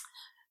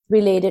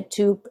related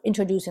to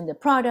introducing the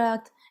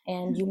product,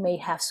 and you may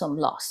have some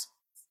loss.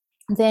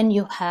 Then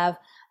you have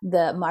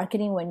the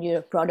marketing when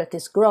your product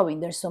is growing.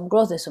 There's some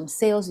growth, there's some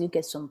sales, you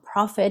get some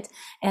profit,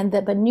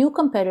 but new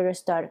competitors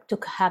start to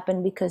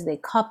happen because they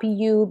copy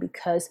you,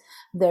 because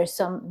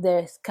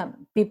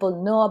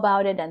people know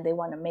about it and they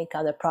want to make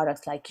other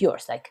products like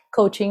yours. Like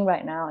coaching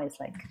right now is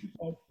like,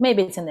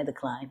 maybe it's in the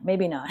decline,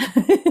 maybe not,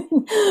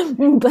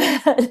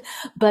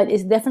 but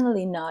it's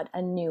definitely not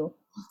a new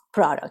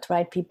product,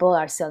 right? People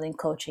are selling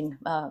coaching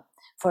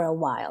for a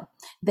while.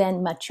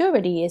 Then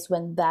maturity is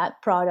when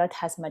that product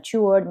has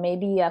matured.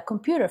 Maybe a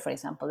computer, for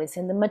example, is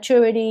in the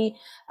maturity.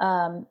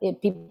 If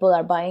people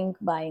are buying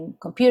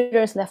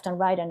computers left and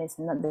right, and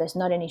there's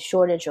not any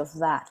shortage of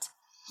that.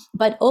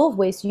 But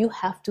always you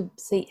have to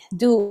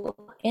do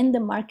in the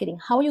marketing,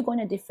 how are you going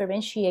to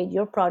differentiate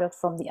your product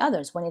from the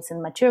others when it's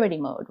in maturity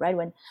mode, right?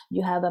 When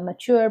you have a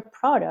mature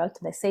product,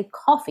 let's say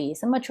coffee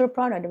is a mature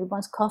product, everyone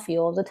wants coffee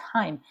all the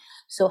time.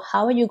 So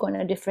how are you going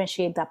to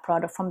differentiate that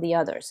product from the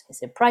others?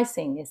 Is it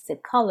pricing? Is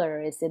it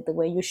color? Is it the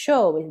way you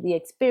show? Is it the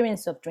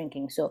experience of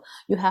drinking? So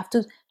you have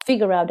to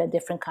figure out a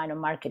different kind of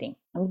marketing.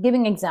 I'm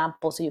giving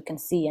examples so you can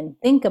see and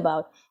think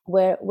about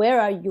where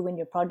are you in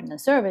your product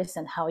and service,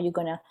 and how are you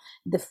going to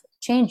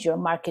change your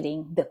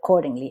marketing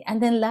accordingly.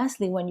 And then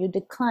lastly, when you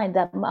decline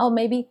that,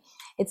 maybe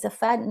it's a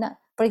fad.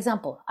 For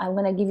example, I'm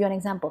going to give you an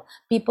example.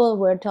 People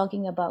were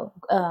talking about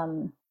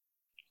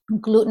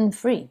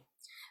gluten-free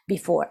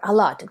before a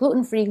lot,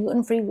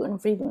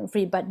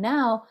 gluten-free, but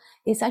now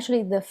it's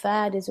actually, the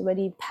fad is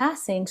already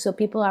passing. So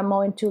people are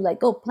more into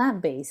like,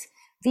 plant-based,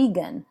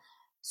 vegan.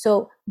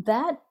 So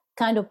that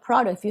kind of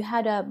product, if you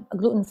had a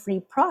gluten-free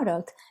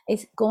product,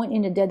 it's going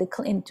into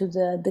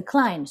the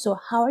decline. So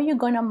how are you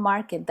going to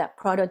market that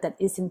product that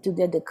is into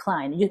the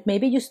decline?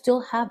 Maybe you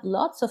still have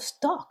lots of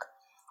stock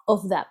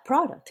of that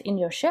product in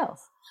your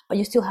shelf, but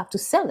you still have to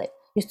sell it.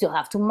 You still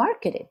have to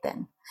market it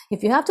then.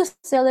 If you have to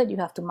sell it, you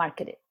have to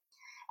market it.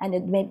 And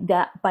it may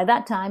that by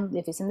that time,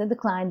 if it's in the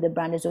decline, the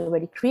brand is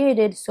already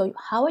created. So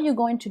how are you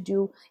going to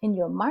do in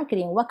your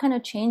marketing? What kind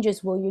of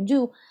changes will you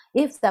do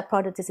if that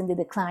product is in the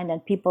decline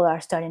and people are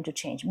starting to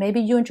change?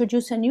 Maybe you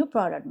introduce a new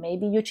product.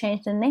 Maybe you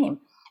change the name.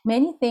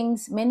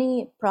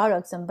 Many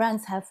products and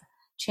brands have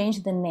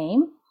changed the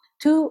name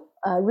to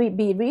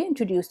be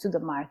reintroduced to the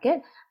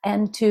market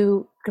and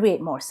to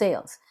create more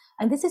sales.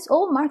 And this is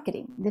all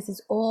marketing. This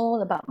is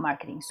all about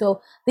marketing.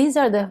 So these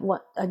are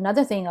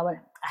another thing I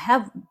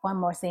have one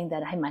more thing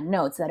that I have in my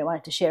notes that I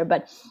wanted to share,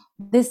 but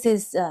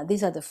these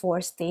are the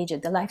 4 stages,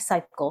 the life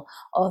cycle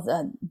of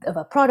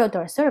a product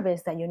or a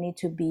service that you need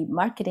to be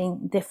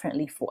marketing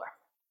differently for.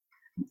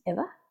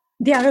 Eva?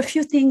 There are a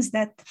few things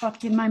that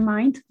popped in my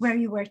mind where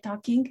you were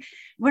talking.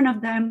 One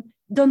of them,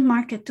 don't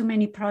market too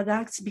many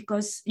products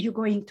because you're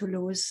going to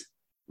lose.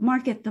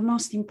 Market the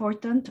most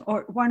important,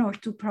 or 1 or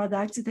 2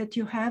 products that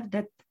you have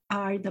that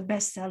are the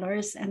best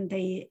sellers and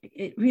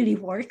it really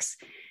works.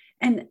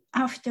 And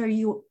after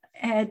you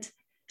add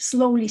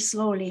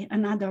slowly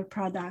another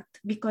product,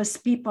 because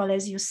people,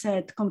 as you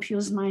said,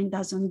 confused mind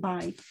doesn't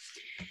buy.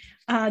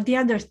 The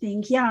other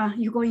thing,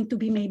 you're going to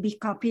be maybe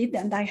copied.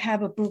 And I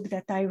have a book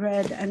that I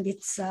read, and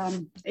it's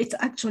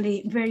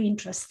actually very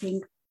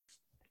interesting.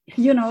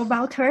 You know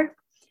about her?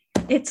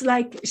 It's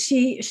like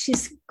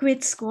she's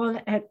quit school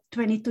at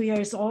 22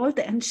 years old,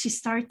 and she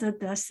started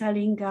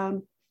selling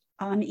on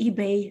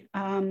eBay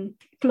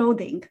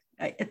clothing,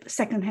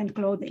 secondhand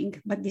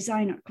clothing, but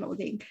designer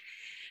clothing.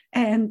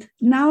 And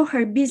now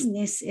her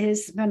business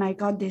is, when I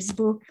got this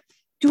book,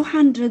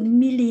 $200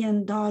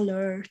 million,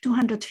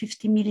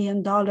 $250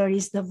 million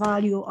is the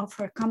value of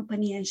her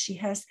company, and she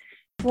has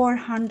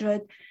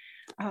 400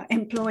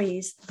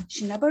 employees.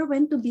 She never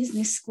went to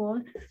business school,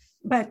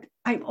 but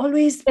I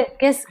always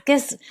guess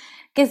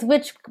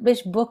which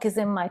book is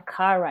in my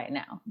car right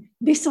now.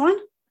 This one?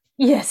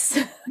 Yes.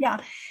 Yeah.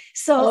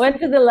 So I went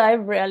to the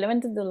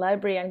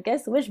library and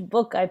guess which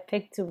book I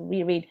picked to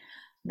reread?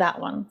 That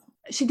one.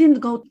 She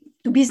didn't go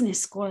to business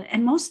school,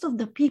 and most of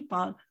the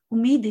people who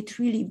made it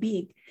really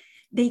big,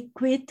 they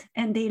quit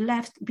and they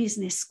left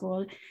business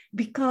school,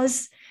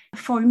 because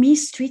for me,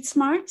 street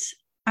smarts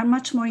are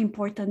much more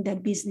important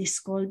than business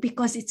school,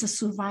 because it's a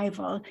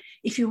survival.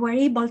 If you were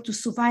able to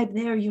survive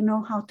there, you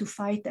know how to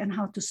fight and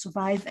how to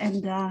survive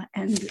and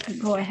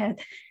go ahead.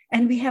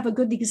 And we have a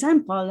good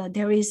example.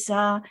 There is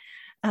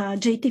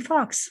JT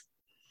Fox.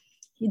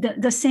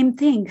 The same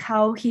thing,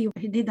 how he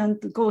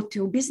didn't go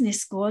to business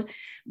school,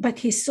 but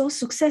he's so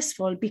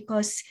successful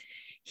because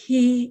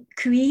he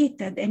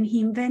created and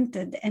he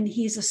invented, and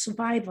he's a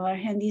survivor,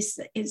 and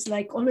is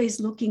like always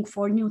looking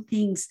for new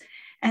things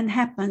and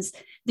happens.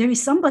 There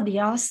is somebody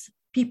else,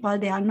 people,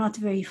 they are not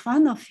very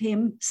fond of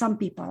him. Some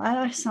people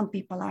are, some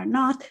people are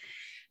not.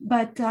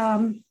 But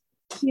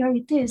Here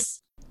it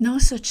is. No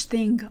such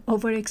thing,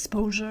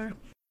 overexposure.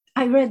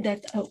 I read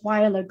that a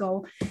while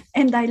ago,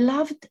 and I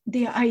loved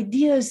the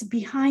ideas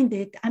behind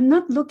it. I'm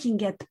not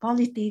looking at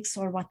politics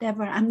or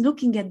whatever. I'm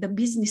looking at the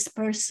business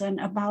person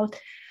about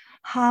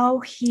how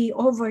he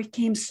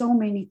overcame so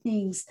many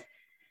things.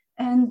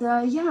 And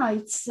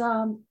it's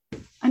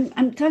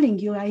I'm telling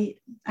you, I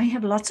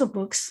have lots of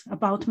books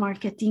about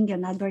marketing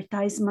and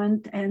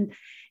advertisement and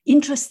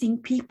interesting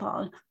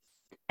people,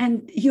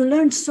 and you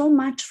learn so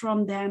much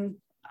from them.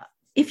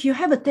 If you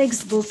have a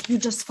textbook, you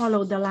just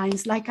follow the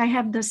lines. Like I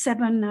have the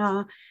seven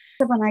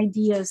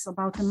ideas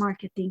about the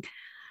marketing.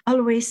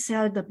 Always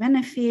sell the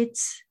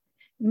benefits,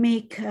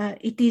 make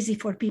it easy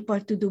for people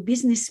to do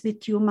business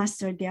with you,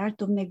 master the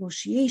art of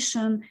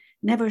negotiation,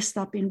 never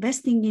stop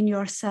investing in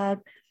yourself.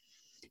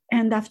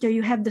 And after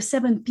you have the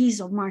 7 P's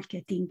of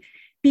marketing,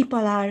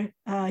 people are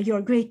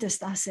your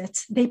greatest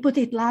assets. They put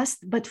it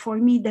last, but for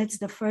me, that's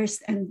the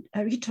first. And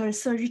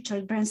Sir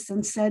Richard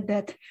Branson said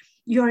that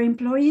your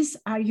employees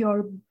are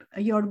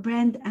your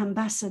brand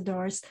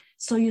ambassadors.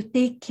 So you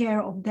take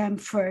care of them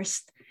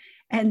first.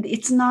 And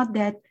it's not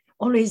that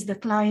always the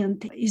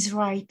client is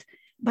right,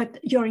 but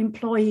your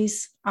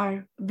employees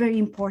are very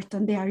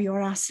important. They are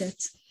your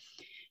assets.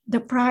 The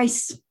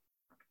price,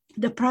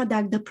 the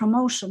product, the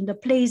promotion, the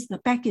place, the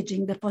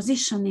packaging, the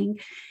positioning.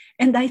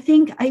 And I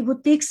think I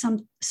would take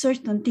some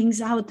certain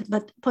things out,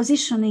 but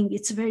positioning,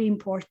 it's very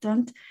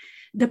important.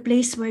 The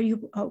place where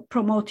you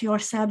promote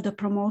yourself, the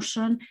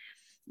promotion,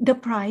 the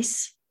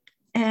price,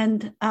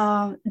 and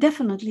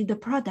definitely the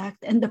product.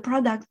 And the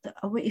product,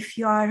 if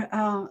you are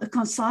a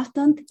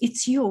consultant,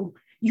 it's you.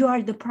 You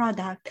are the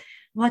product.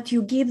 What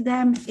you give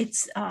them,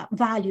 it's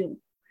value.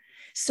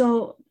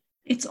 So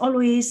it's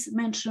always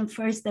mentioned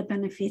first the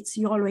benefits.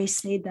 You always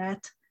say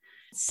that.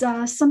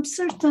 So some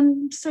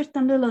certain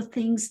little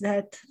things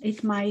that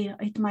it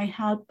might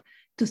help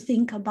to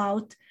think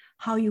about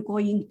how you're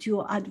going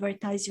to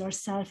advertise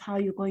yourself, how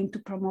you're going to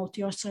promote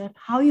yourself,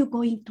 how you're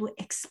going to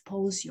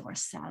expose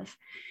yourself.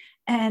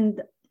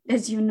 And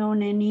as you know,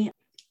 Nanny,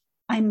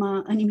 I'm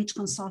an image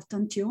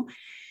consultant too.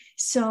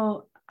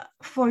 So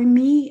for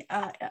me,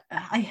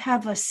 I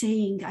have a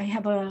saying, I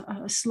have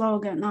a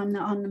slogan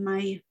on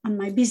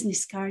my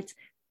business cards: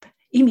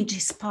 image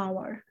is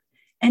power.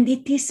 And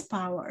it is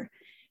power,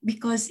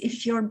 because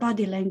if your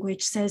body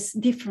language says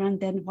different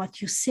than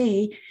what you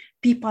say,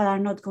 people are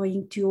not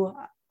going to,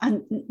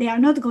 and they are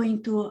not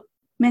going to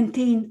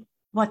maintain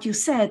what you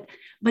said,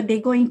 but they're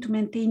going to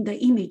maintain the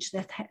image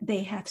that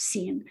they have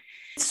seen.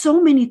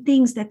 So many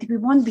things that we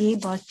won't be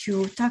able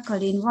to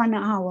tackle in 1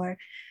 hour,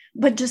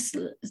 but just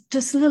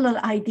little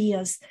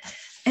ideas.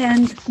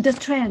 And the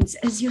trends,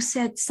 as you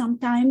said,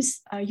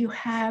 sometimes you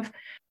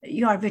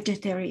are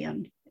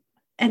vegetarian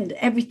and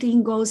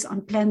everything goes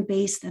on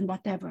plant-based and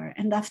whatever.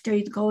 And after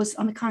it goes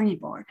on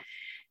carnivore,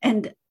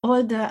 and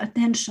all the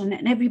attention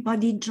and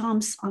everybody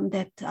jumps on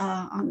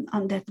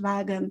that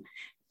wagon,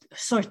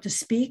 so to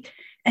speak,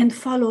 and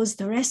follows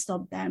the rest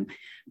of them.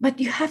 But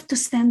you have to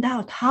stand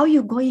out. How are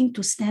you going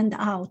to stand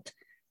out?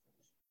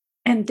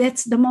 And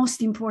that's the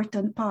most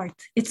important part.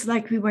 It's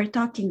like we were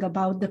talking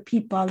about the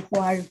people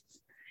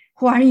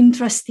who are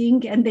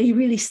interesting and they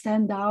really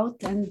stand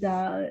out. And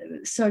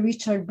Sir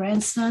Richard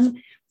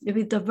Branson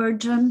with the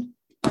Virgin,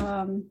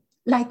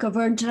 like a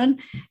virgin,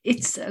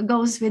 it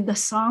goes with the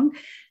song.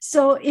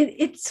 So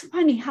it's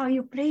funny how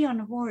you play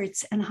on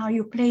words and how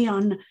you play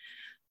on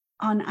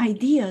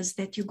ideas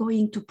that you're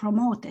going to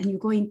promote and you're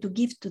going to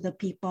give to the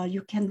people.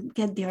 You can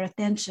get their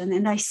attention.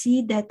 And I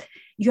see that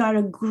you are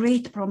a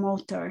great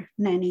promoter,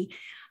 Nanny.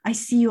 I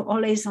see you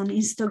always on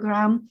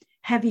Instagram,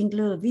 having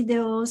little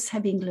videos,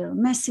 having little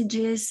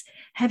messages,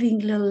 having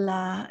little,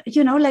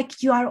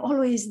 like you are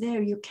always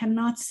there. You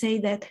cannot say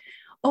that,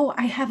 oh,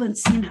 I haven't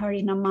seen her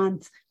in a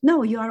month.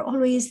 No, you are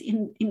always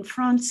in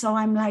front. So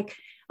I'm like,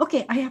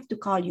 okay, I have to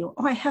call you,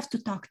 or I have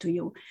to talk to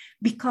you,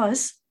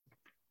 because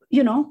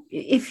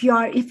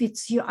if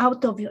it's you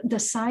out of the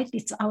sight,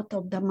 it's out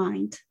of the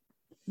mind,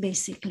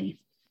 basically.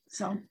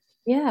 So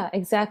yeah,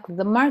 exactly.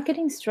 The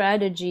marketing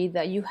strategy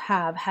that you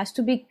have has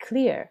to be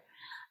clear.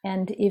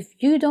 And if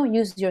you don't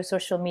use your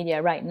social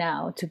media right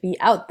now to be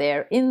out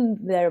there in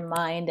their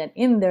mind and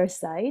in their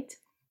sight,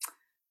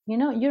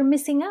 you're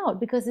missing out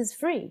because it's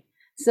free.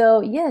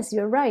 So yes,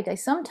 you're right.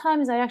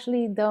 Sometimes I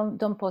actually don't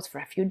post for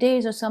a few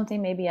days or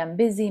something. Maybe I'm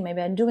busy,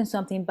 maybe I'm doing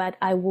something, but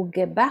I will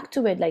get back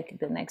to it like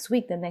the next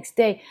week, the next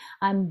day.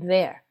 I'm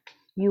there.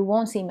 You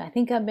won't see me. I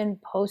think I've been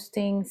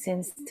posting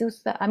since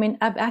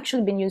I've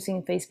actually been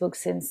using Facebook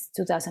since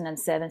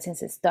 2007,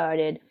 since it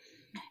started.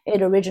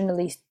 It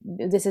originally,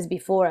 this is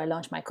before I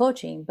launched my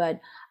coaching, but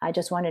I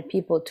just wanted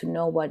people to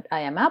know what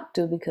I am up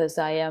to, because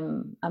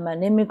I'm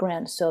an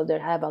immigrant, so there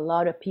have a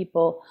lot of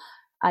people.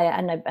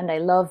 I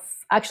love,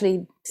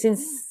 actually,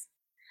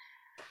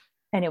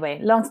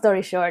 anyway, long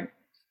story short,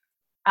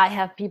 I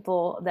have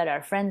people that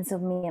are friends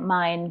of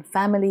mine,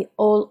 family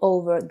all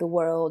over the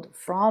world,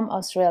 from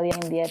Australia,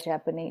 India,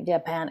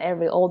 Japan,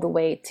 all the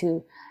way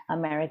to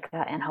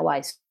America and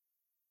Hawaii.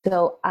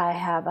 So I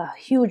have a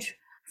huge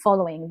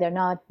following.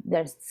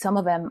 There's some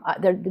of them,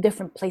 they're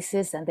different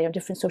places and they're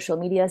different social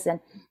medias. And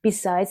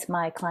besides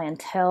my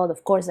clientele,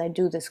 of course, I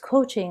do this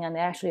coaching and they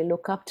actually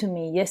look up to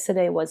me.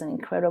 Yesterday was an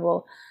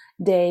incredible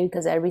day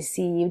because I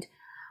received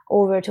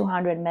over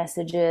 200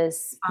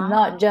 messages,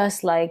 not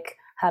just like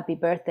happy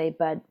birthday,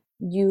 but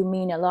you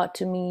mean a lot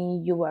to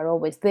me. You are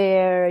always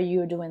there.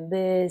 You're doing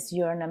this.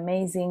 You're an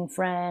amazing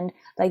friend.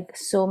 Like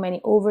so many,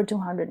 over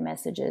 200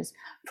 messages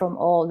from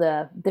all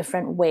the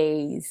different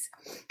ways.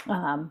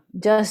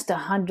 Just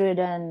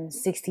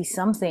 160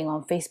 something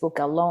on Facebook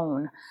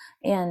alone.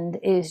 And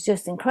it's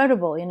just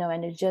incredible,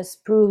 and it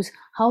just proves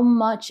how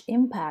much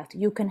impact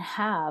you can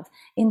have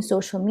in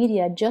social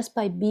media just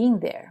by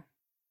being there.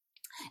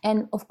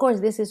 And of course,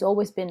 this has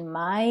always been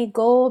my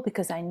goal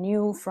because I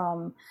knew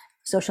from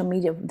social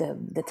media,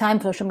 the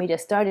time social media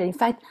started. In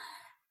fact,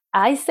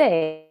 I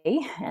say,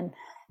 and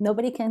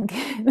nobody can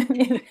get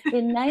me,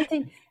 in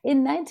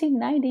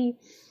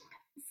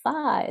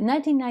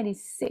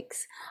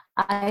 1996,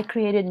 I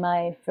created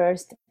my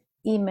first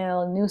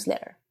email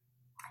newsletter.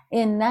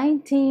 In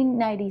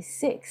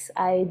 1996,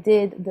 I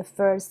did the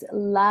first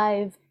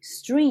live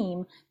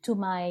stream to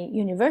my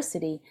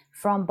university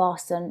from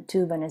Boston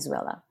to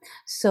Venezuela.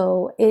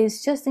 So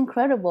it's just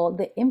incredible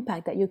the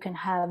impact that you can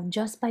have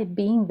just by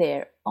being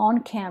there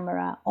on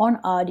camera,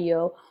 on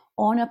audio,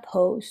 on a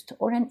post,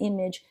 or an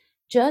image,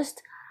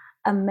 just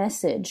a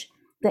message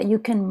that you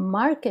can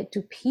market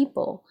to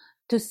people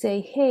to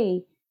say,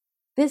 hey,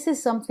 this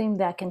is something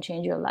that can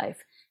change your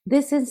life.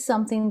 This is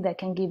something that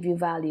can give you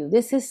value.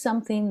 This is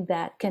something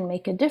that can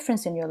make a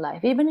difference in your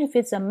life. Even if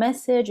it's a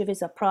message, if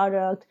it's a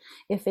product,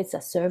 if it's a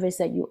service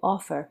that you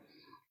offer,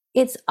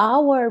 it's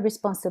our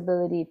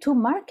responsibility to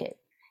market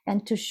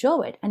and to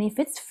show it. And if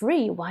it's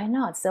free, why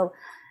not? So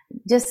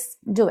just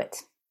do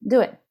it.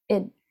 Do it.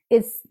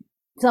 It's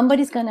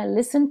somebody's going to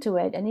listen to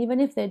it. And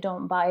even if they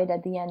don't buy it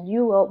at the end,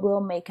 you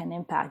will make an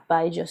impact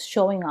by just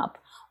showing up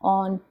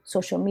on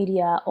social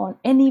media, on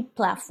any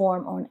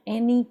platform, on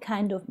any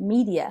kind of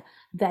media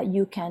that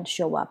you can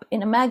show up,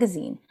 in a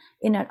magazine,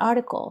 in an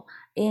article,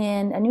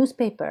 in a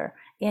newspaper,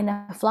 in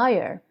a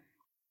flyer,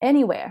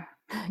 anywhere.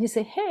 You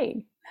say,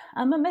 hey,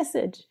 I'm a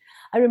message.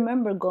 I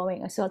remember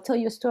so I'll tell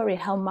you a story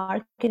how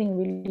marketing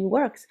really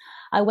works.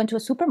 I went to a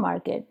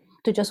supermarket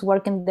to just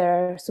work in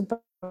their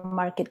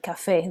supermarket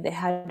cafe. They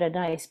had a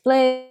nice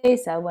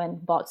place. I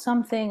went, bought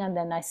something, and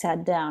then I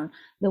sat down.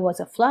 There was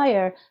a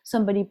flyer,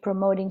 somebody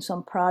promoting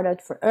some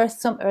product for Earth,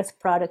 some Earth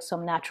product,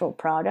 some natural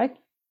product.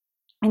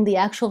 In the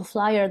actual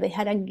flyer, they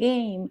had a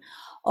game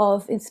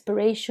of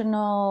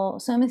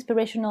some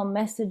inspirational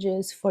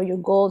messages for your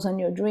goals and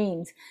your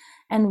dreams.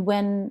 And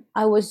when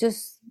I was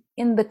just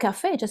in the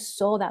cafe, just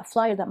saw that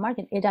flyer, that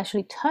market, it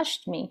actually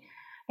touched me.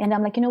 And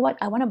I'm like, you know what?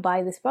 I want to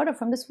buy this product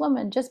from this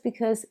woman just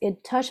because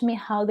it touched me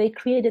how they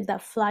created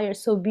that flyer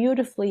so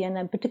beautifully, and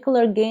a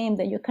particular game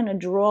that you kind of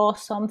draw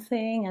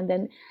something. And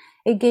then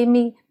it gave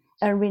me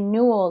a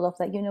renewal of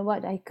like, you know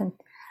what?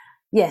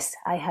 Yes,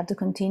 I have to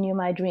continue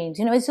my dreams.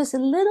 It's just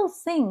little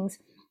things.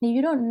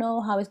 You don't know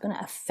how it's going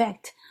to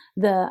affect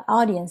the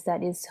audience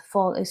that is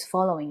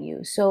following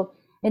you. So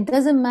it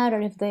doesn't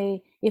matter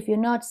if you're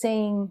not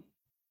saying,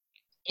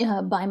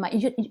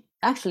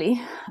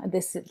 actually,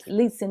 this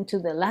leads into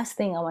the last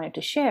thing I wanted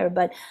to share,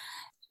 but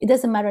it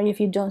doesn't matter if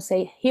you don't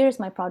say, here's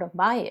my product,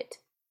 buy it.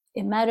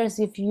 It matters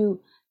if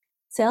you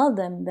tell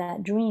them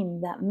that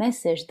dream, that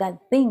message, that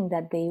thing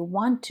that they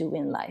want to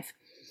in life.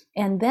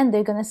 And then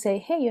they're going to say,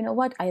 hey, you know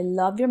what? I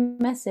love your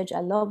message.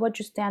 I love what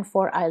you stand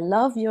for. I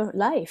love your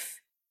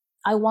life.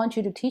 I want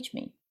you to teach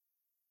me.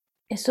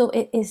 So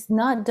it is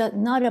not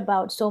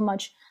about so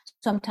much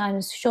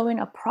sometimes showing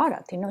a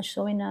product,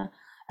 showing a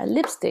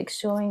lipstick,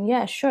 showing,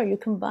 yeah, sure, you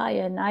can buy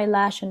an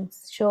eyelash and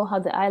show how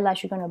the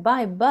eyelash you're going to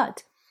buy,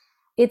 but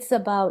it's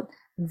about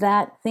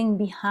that thing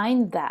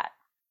behind that.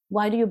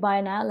 Why do you buy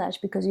an eyelash?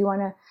 Because you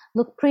want to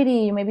look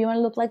pretty. Maybe you want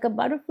to look like a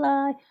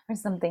butterfly or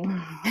something.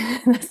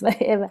 That's why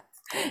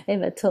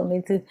Eva told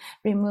me to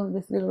remove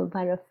this little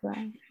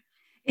butterfly.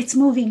 It's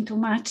moving too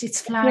much.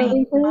 It's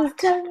flying too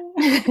much.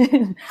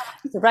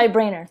 It's a right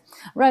brainer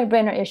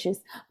issues.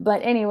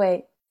 But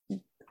anyway,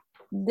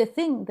 the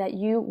thing that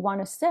you want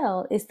to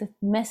sell is the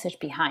message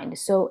behind.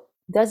 So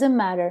it doesn't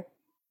matter.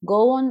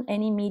 Go on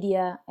any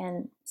media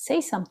and say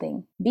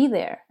something. Be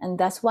there. And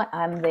that's why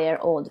I'm there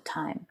all the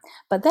time.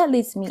 But that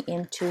leads me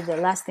into the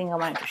last thing I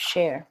wanted to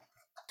share.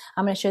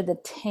 I'm going to share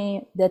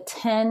the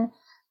 10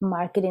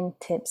 marketing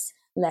tips,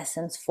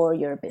 lessons for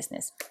your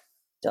business.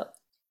 So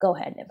go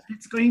ahead, Eva.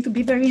 It's going to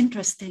be very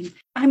interesting.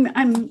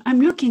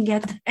 I'm looking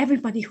at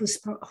everybody who's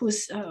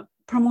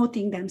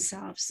promoting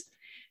themselves,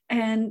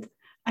 and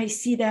I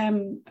see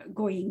them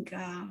going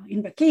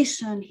in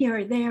vacation here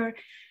or there,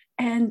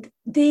 and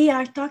they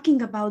are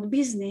talking about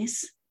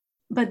business,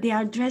 but they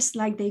are dressed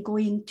like they're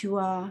going to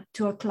a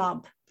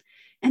club.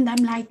 And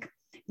I'm like,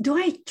 do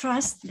I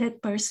trust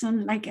that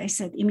person? Like I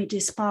said, image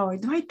is power.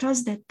 Do I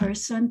trust that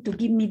person to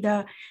give me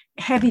the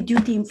heavy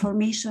duty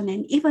information?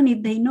 And even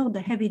if they know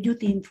the heavy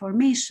duty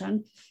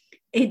information,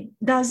 it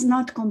does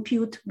not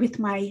compute with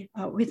my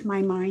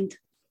mind.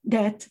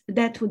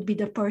 that would be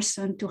the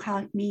person to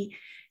help me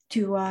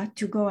to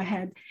go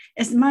ahead.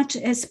 As much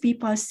as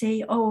people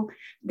say, oh,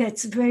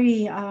 that's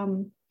very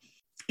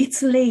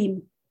it's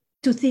lame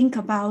to think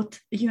about,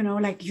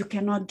 like you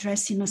cannot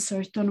dress in a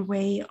certain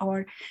way.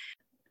 Or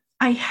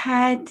I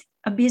had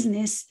a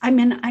business. I'm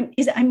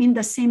in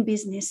the same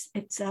business.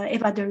 It's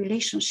Eva the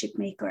Relationship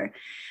Maker,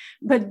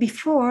 but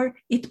before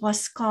it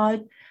was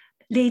called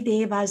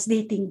Lady Eva's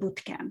Dating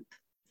Bootcamp,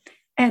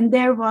 and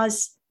there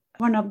was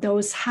one of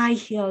those high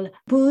heel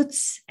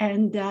boots,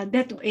 and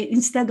that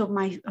instead of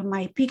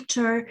my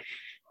picture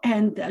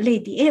and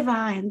Lady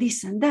Eva and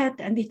this and that,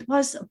 and it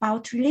was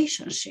about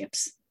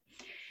relationships.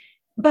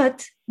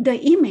 But the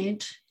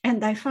image,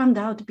 and I found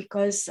out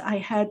because I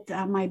had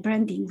my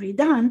branding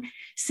redone,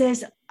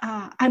 says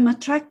I'm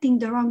attracting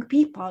the wrong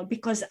people,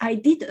 because I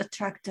did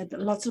attracted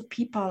lots of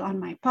people on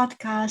my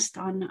podcast,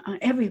 on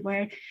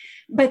everywhere,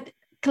 but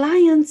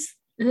clients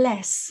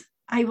less.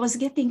 I was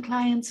getting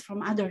clients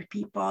from other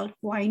people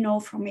who I know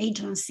from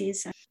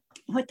agencies.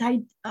 What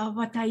I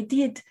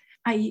did,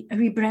 I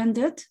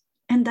rebranded,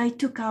 and I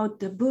took out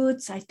the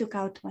boots, I took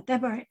out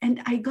whatever,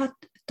 and I got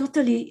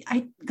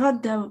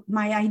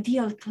my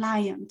ideal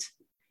client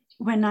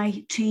when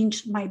I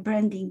changed my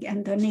branding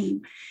and the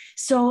name.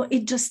 So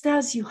it just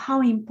tells you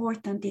how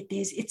important it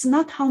is. It's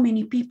not how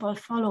many people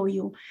follow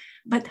you,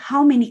 but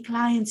how many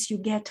clients you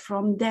get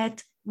from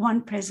that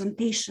one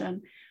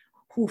presentation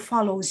who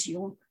follows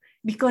you.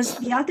 Because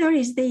the other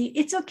is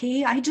it's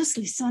okay, I just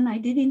listen, I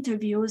did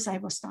interviews, I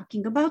was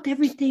talking about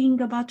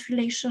everything, about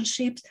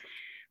relationships,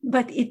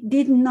 but it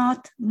did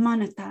not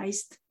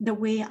monetize the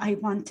way I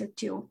wanted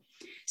to.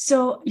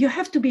 So you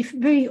have to be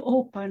very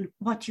open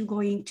what you're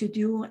going to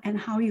do and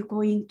how you're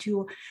going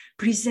to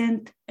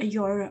present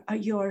your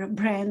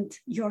brand,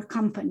 your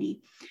company.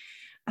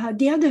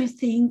 The other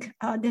thing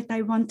that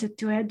I wanted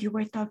to add, you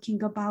were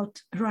talking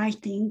about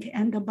writing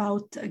and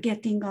about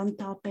getting on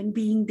top and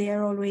being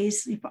there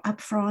always up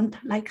front,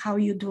 like how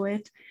you do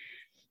it.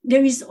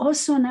 There is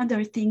also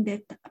another thing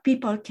that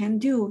people can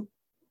do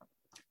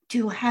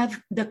to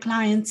have the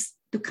clients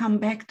to come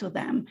back to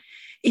them.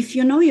 If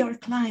you know your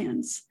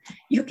clients,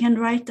 you can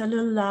write a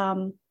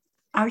little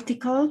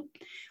article,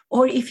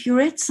 or if you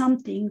read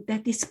something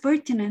that is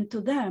pertinent to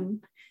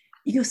them,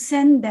 you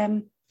send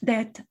them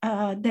that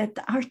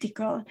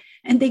article,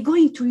 and they're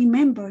going to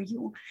remember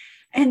you.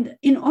 And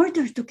in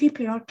order to keep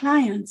your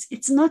clients,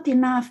 it's not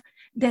enough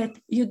that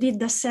you did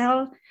the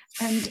sell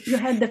and you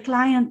had the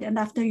client and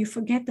after you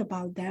forget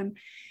about them.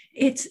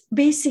 It's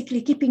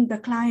basically keeping the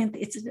client.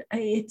 It's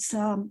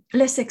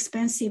less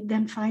expensive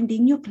than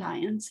finding new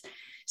clients.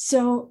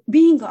 So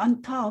being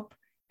on top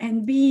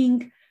and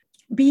being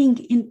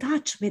in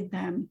touch with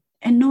them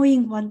and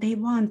knowing what they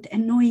want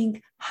and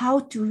knowing how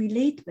to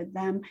relate with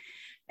them,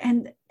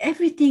 and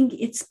everything,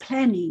 it's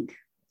planning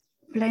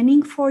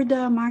for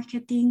the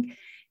marketing,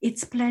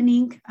 it's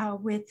planning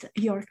with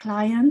your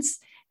clients.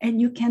 And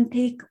you can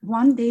take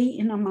one day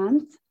in a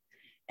month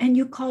and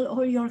you call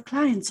all your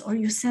clients, or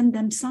you send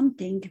them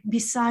something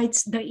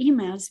besides the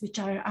emails, which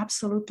are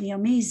absolutely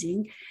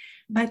amazing.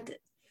 But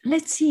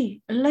let's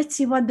see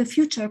what the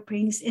future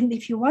brings. And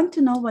if you want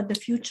to know what the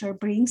future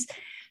brings,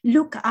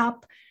 look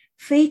up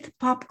Faith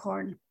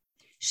Popcorn.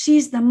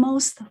 She's the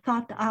most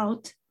thought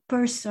out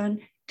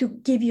person to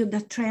give you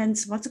the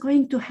trends, what's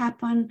going to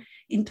happen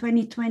in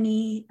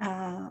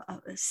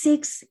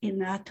 2026, in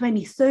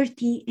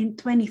 2030, in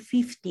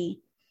 2050.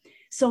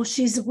 So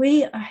she's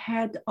way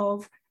ahead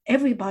of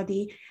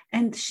everybody,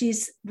 and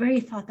she's very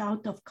thought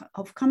out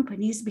of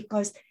companies,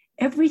 because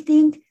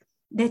everything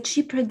that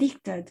she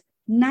predicted,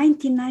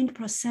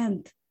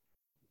 99%,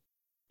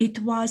 it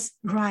was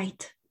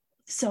right.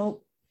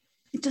 So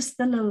just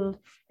a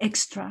little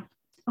extra.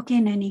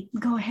 Okay, Nanny,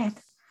 go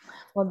ahead.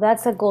 Well,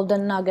 that's a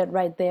golden nugget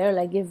right there.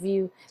 Like if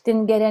you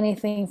didn't get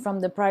anything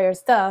from the prior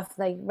stuff,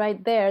 like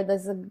right there,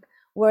 that's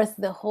worth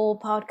the whole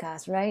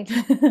podcast, right?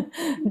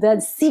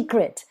 That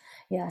secret.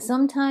 Yeah,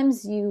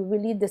 sometimes you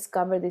really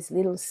discover these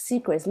little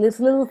secrets, these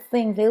little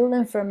things, little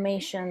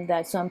information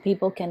that some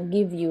people can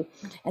give you.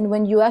 And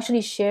when you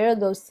actually share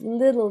those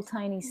little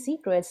tiny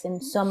secrets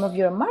in some of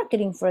your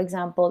marketing, for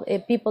example,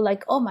 if people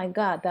like, oh my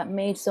God, that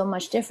made so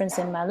much difference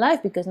in my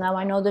life, because now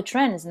I know the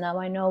trends. Now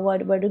I know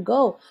where to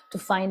go to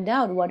find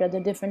out what are the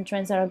different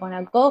trends that are going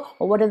to go,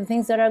 or what are the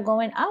things that are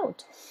going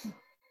out.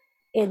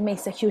 It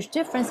makes a huge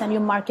difference, and you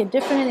market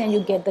differently and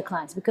you get the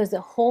clients, because the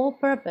whole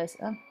purpose...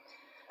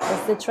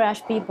 it's the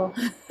trash people.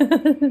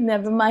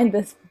 Never mind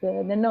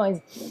the noise.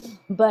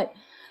 But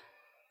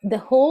the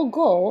whole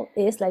goal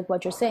is like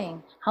what you're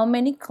saying. How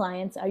many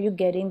clients are you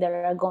getting that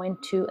are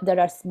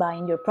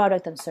buying your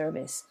product and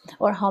service?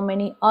 Or how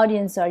many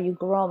audience are you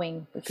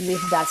growing?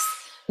 Because that's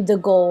the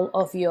goal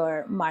of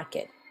your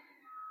marketing.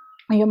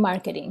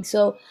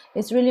 So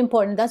it's really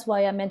important. That's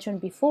why I mentioned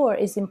before,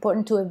 it's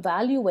important to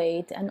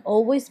evaluate and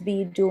always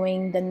be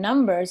doing the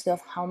numbers of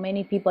how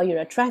many people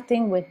you're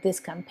attracting with this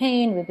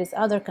campaign, with this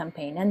other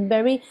campaign, and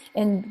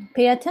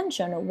pay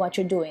attention to what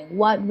you're doing,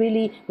 what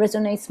really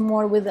resonates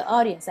more with the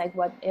audience, like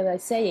what Eva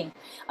is saying.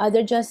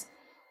 Either just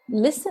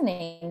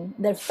listening.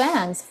 They're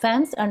fans.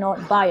 Fans are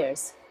not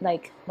buyers,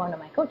 like one of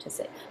my coaches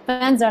said.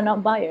 Fans are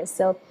not buyers.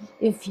 So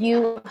if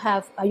you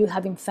have, are you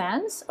having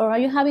fans, or are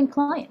you having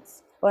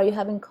clients, or are you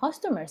having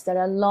customers that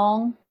are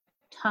long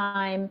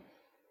time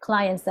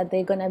clients that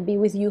they're going to be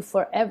with you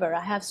forever?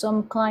 I have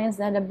some clients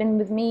that have been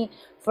with me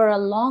for a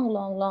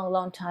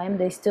long time.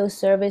 They still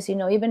service,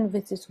 even if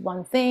it's just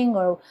one thing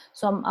or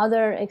some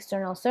other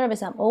external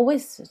service, I'm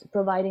always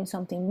providing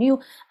something new,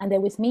 and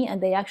they're with me,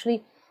 and they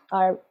actually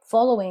are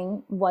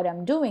following what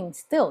I'm doing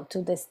still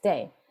to this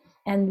day.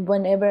 And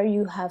whenever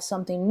you have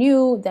something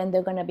new, then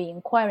they're going to be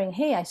inquiring,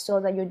 hey, I saw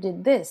that you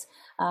did this.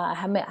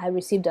 I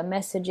received a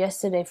message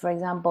yesterday, for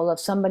example, of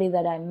somebody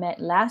that I met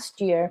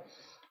last year.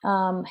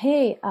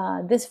 Hey,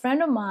 this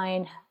friend of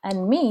mine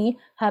and me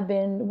have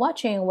been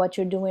watching what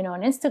you're doing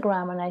on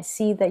Instagram, and I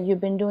see that you've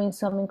been doing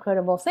some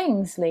incredible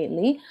things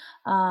lately.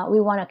 We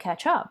want to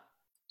catch up.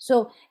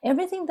 So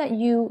everything that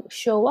you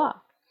show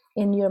up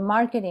in your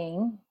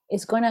marketing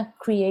is going to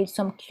create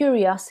some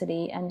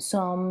curiosity and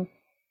some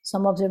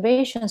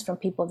observations from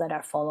people that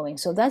are following.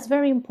 So that's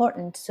very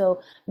important.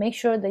 So make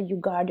sure that you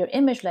guard your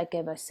image, like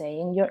Eva was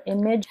saying. Your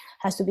image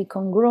has to be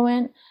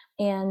congruent,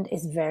 and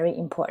is very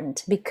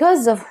important.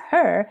 Because of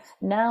her,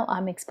 now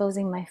I'm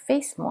exposing my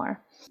face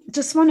more.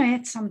 Just want to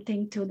add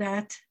something to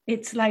that.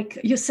 It's like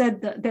you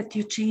said that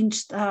you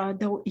changed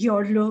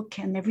your look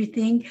and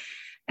everything.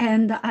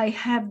 And I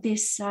have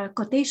this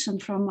quotation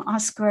from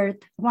Oscar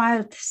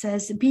Wilde,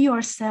 says, be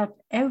yourself,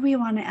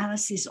 everyone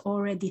else is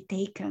already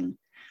taken.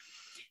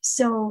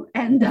 So,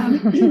 and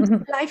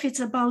life, it's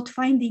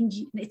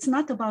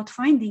not about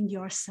finding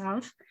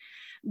yourself,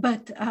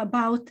 but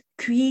about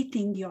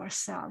creating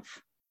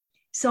yourself.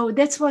 So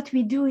that's what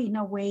we do in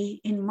a way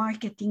in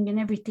marketing and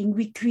everything.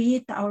 We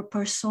create our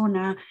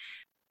persona.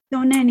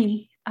 So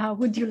Nanny,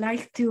 would you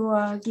like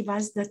to give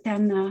us the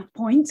 10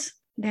 points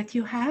that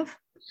you have?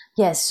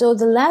 Yes, so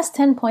the last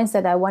 10 points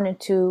that I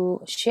wanted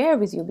to share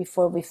with you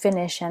before we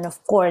finish, and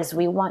of course,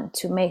 we want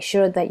to make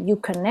sure that you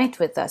connect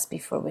with us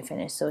before we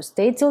finish. So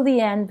stay till the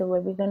end, where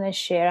we're going to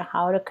share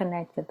how to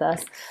connect with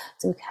us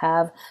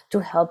to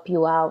help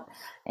you out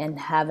and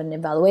have an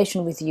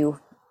evaluation with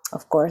you,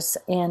 of course.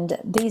 And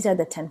these are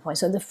the 10 points.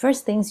 So the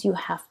first things, you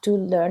have to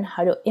learn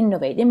how to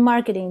innovate. In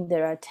marketing,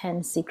 there are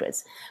 10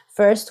 secrets.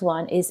 First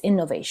one is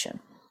innovation.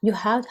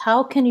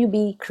 How can you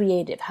be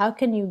creative? How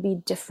can you be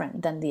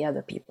different than the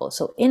other people?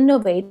 So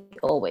innovate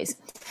always.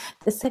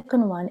 The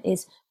second one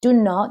is, do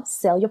not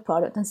sell your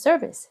product and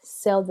service.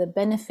 Sell the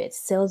benefits,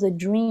 sell the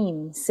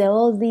dream,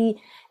 sell the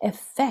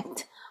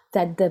effect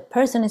that the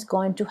person is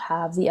going to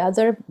have,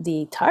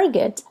 the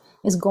target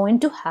is going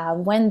to have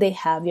when they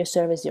have your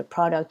service, your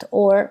product,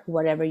 or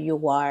whatever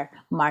you are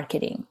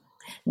marketing.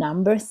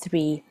 Number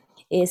 3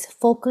 is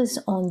focus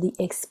on the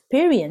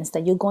experience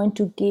that you're going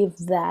to give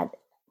that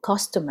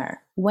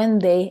customer when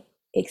they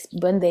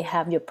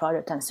have your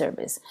product and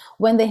service.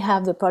 When they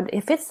have the product,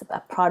 if it's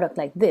a product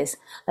like this,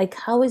 like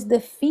how is the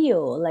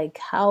feel, like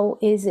how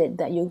is it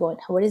that you're going,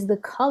 what is the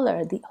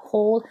color, the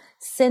whole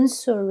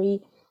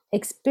sensory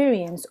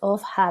experience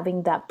of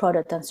having that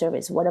product and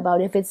service. What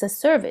about if it's a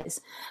service?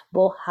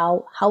 Well,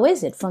 how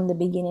is it from the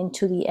beginning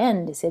to the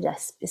end? Is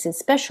it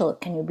special?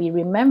 Can you be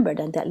remembered?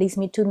 And that leads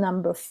me to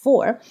number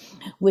 4,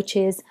 which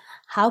is,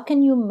 how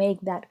can you make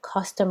that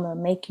customer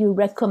make you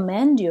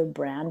recommend your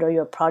brand or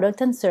your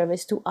product and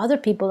service to other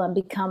people and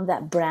become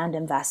that brand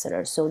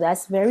ambassador? So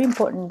that's very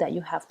important that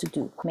you have to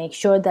do. Make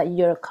sure that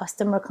your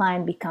customer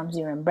client becomes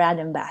your brand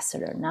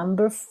ambassador.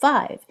 Number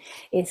 5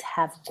 is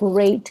have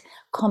great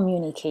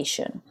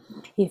communication.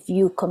 If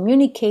you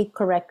communicate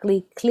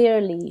correctly,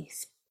 clearly,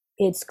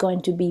 it's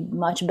going to be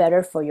much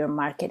better for your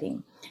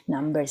marketing.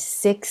 Number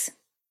 6,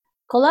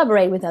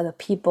 collaborate with other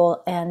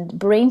people and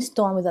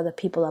brainstorm with other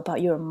people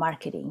about your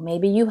marketing.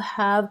 Maybe you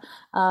have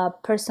a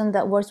person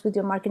that works with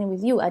your marketing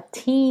with you. A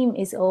team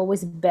is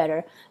always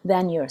better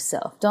than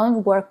yourself.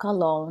 Don't work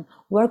alone.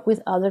 Work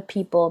with other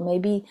people.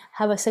 Maybe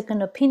have a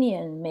second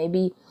opinion.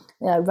 Maybe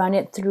run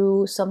it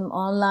through some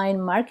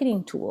online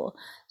marketing tool.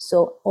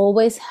 So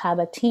always have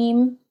a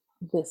team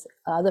with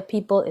other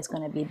people. It's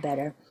going to be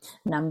better.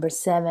 Number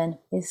 7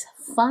 is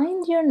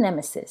find your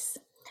nemesis.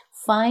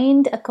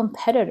 Find a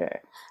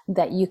competitor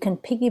that you can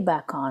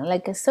piggyback on,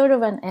 like a sort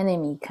of an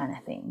enemy kind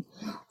of thing.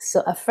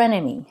 So a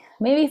frenemy.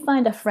 Maybe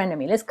find a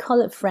frenemy. Let's call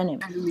it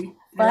frenemy.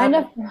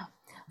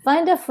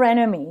 Find a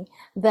frenemy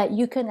that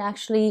you can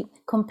actually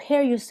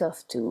compare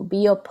yourself to,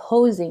 be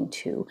opposing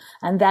to,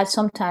 and that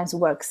sometimes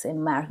works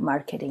in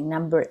marketing.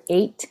 Number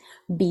 8,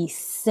 be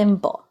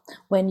simple.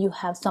 When you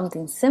have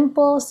something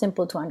simple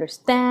to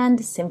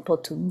understand, simple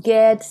to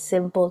get,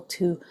 simple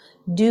to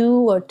do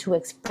or to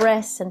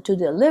express and to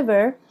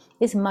deliver,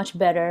 is much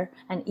better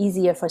and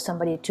easier for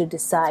somebody to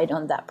decide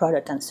on that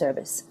product and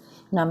service.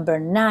 Number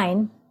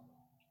 9,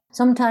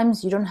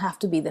 sometimes you don't have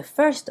to be the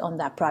first on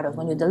that product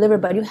when you deliver,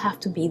 but you have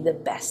to be the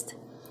best.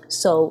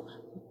 So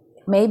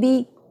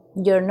maybe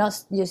you're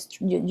not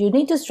just, you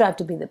need to strive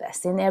to be the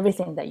best in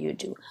everything that you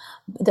do.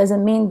 It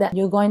doesn't mean that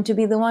you're going to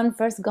be the one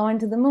first going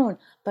to the moon,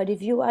 but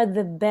if you are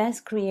the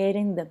best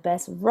creating the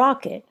best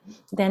rocket,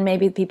 then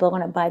maybe people are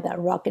going to buy that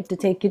rocket to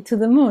take you to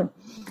the moon.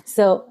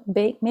 So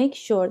make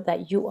sure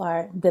that you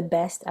are the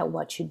best at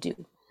what you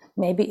do.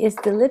 Maybe it's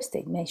the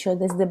lipstick. Make sure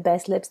that's the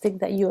best lipstick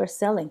that you are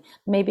selling.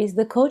 Maybe it's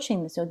the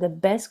coaching. So the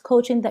best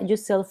coaching that you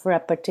sell for a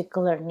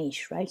particular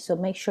niche, right? So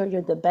make sure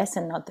you're the best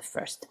and not the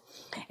first.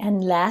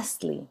 And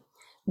lastly,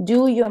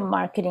 do your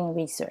marketing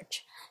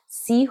research.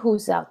 See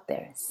who's out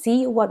there.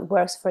 See what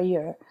works for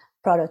your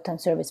product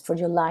and service, for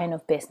your line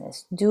of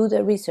business. Do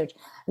the research.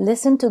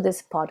 Listen to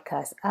this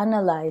podcast.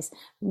 Analyze.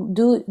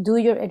 Do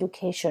your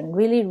education.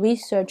 Really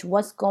research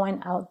what's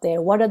going out there.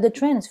 What are the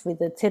trends, with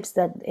the tips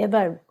that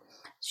Eva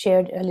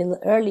shared a little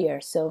earlier.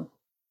 So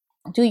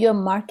do your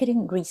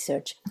marketing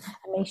research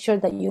and make sure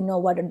that you know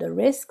what are the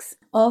risks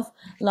of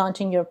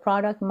launching your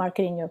product,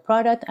 marketing your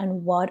product,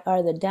 and what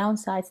are the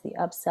downsides, the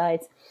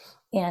upsides,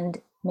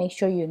 and make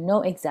sure you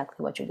know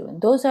exactly what you're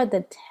doing. Those are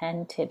the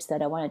 10 tips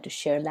that I wanted to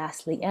share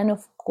lastly. And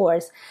of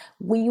course,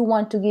 we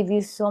want to give you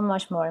so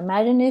much more.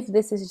 Imagine if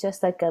this is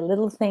just like a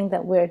little thing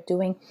that we're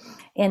doing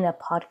in a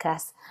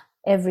podcast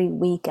every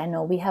week. I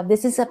know we have,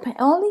 this is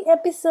only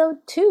episode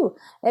 2.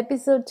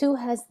 Episode 2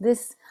 has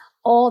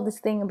all this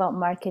thing about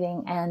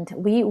marketing, and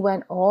we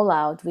went all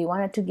out. We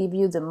wanted to give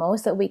you the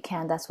most that we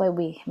can. That's why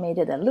we made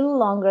it a little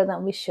longer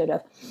than we should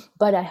have.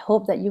 But I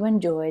hope that you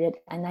enjoyed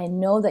it, and I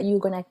know that you're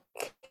going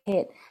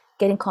to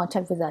get in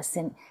contact with us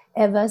in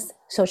Eva's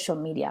social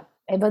media.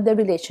 Eva the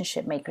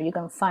Relationship Maker. You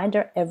can find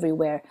her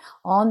everywhere,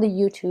 on the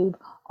YouTube,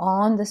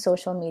 on the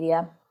social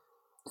media,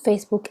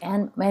 Facebook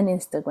and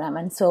Instagram.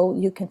 And so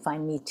you can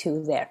find me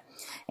too there.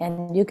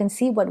 And you can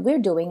see what we're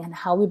doing and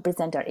how we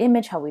present our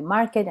image, how we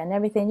market and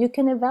everything. You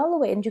can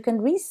evaluate and you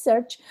can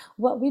research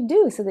what we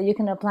do so that you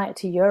can apply it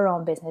to your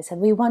own business.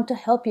 And we want to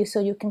help you. So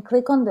you can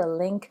click on the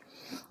link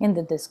in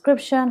the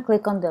description,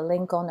 click on the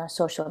link on our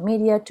social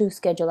media to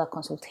schedule a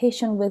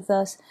consultation with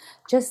us.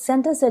 Just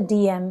send us a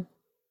DM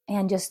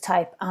and just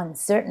type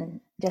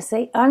uncertain. Just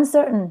say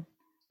uncertain.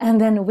 And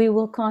then we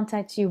will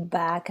contact you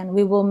back, and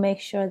we will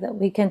make sure that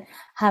we can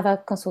have a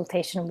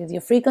consultation with you.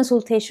 Free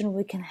consultation.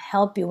 We can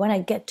help you. When I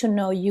get to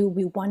know you,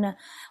 we wanna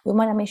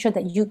make sure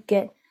that you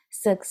get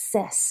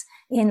success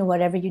in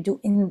whatever you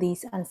do in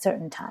these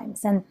uncertain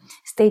times. And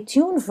stay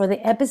tuned for the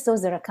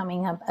episodes that are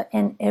coming up.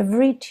 And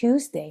every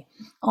Tuesday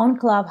on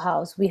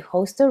Clubhouse, we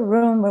host a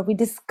room where we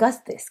discuss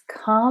this.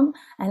 Come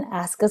and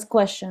ask us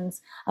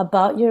questions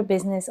about your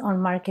business on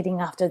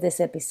marketing after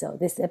this episode.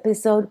 This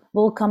episode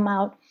will come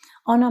out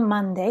on a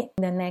Monday,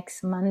 the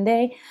next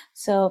Monday.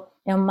 So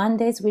on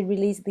Mondays, we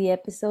release the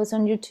episodes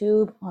on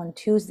YouTube. On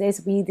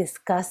Tuesdays, we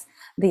discuss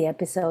the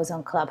episodes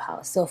on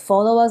Clubhouse. So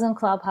follow us on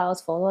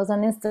Clubhouse, follow us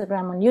on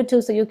Instagram, on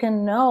YouTube, so you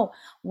can know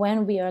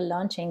when we are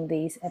launching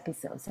these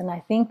episodes. And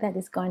I think that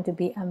is going to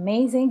be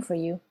amazing for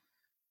you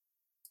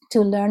to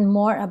learn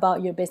more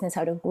about your business,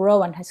 how to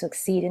grow and how to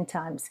succeed in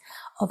times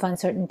of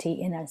uncertainty,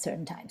 in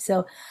uncertain times.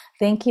 So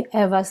thank you,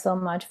 Eva, so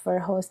much for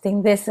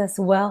hosting this as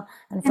well.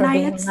 And for I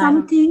being add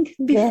something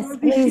before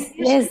we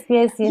finish?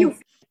 Yes.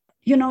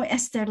 You know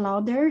Esther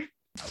Lauder,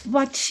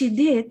 what she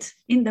did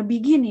in the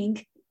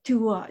beginning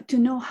to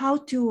know how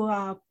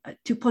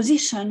to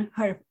position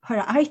her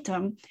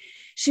item.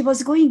 She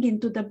was going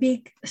into the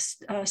big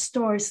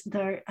stores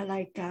there,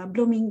 like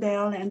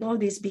Bloomingdale and all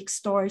these big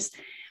stores.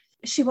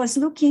 She was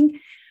looking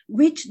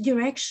which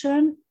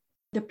direction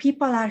the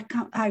people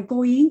are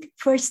going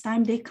first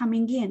time they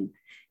coming in,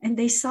 and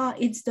they saw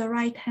it's the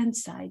right hand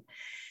side.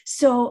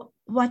 So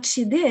what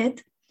she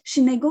did, she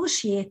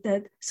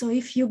negotiated. So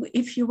if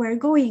you were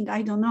going,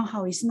 I don't know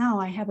how it's now,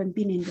 I haven't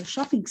been in the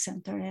shopping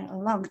center a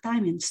long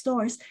time in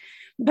stores,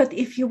 but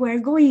if you were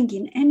going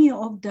in any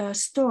of the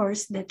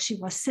stores that she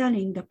was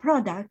selling the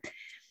product,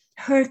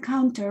 her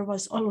counter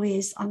was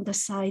always on the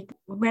side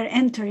where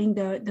entering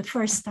the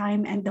first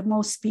time, and the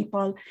most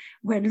people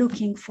were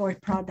looking for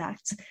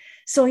products.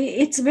 So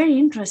it's very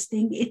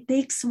interesting. It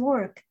takes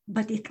work,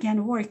 but it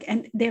can work.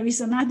 And there is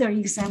another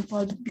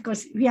example,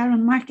 because we are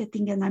on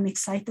marketing and I'm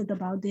excited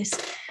about this.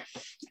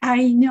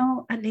 I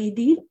know a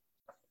lady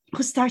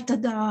who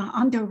started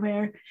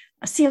underwear,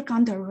 silk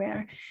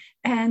underwear,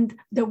 and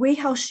the way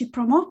how she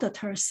promoted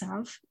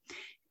herself,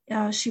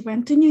 she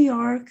went to New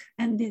York,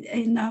 and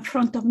in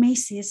front of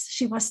Macy's,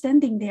 she was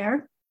standing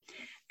there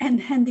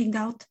and handing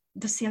out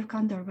the silk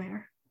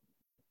underwear.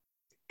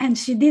 And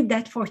she did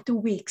that for 2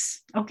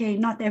 weeks. Okay,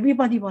 not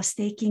everybody was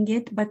taking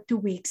it, but 2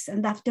 weeks.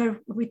 And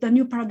after, with a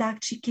new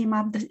product, she came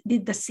up,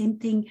 did the same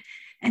thing.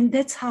 And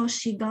that's how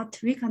she got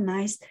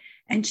recognized,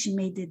 and she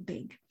made it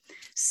big.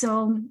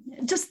 So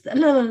just a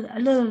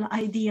little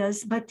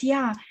ideas, but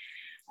yeah.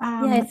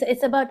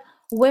 It's about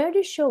where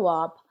to show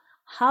up,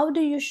 how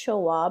do you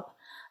show up,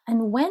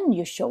 and when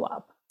you show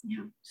up.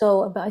 Yeah.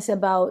 So it's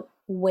about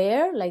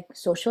where, like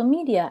social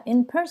media,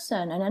 in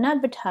person, and an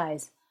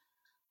advertise.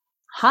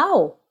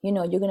 How?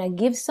 You're going to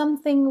give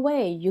something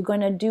away. You're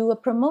going to do a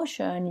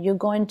promotion. You're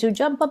going to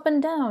jump up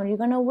and down. You're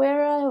going to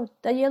wear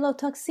a yellow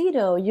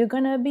tuxedo. You're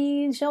going to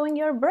be showing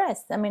your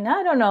breast. I mean,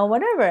 I don't know,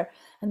 whatever.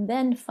 And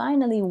then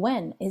finally,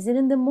 when? Is it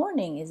in the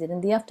morning? Is it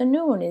in the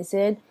afternoon? Is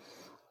it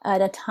at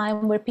a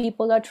time where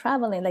people are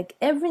traveling? Like,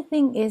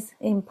 everything is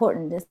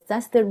important.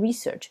 That's the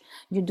research.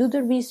 You do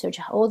the research,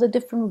 all the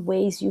different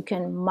ways you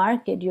can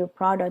market your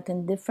product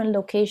in different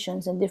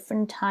locations and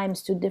different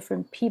times to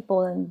different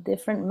people in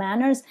different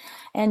manners,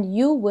 and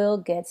you will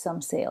get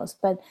some sales.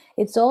 But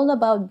it's all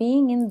about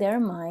being in their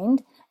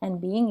mind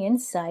and being in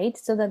sight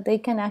so that they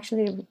can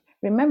actually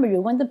remember you.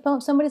 When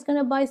somebody's going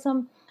to buy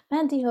some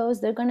pantyhose,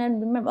 they're going to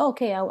remember,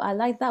 okay, I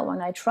like that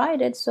one. I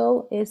tried it,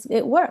 so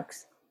it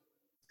works.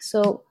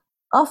 So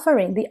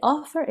the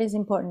offer is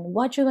important.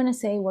 What you're going to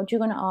say, what you're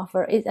going to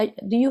offer is,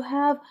 do you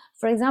have,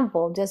 for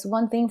example, just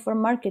one thing for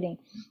marketing,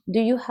 do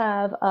you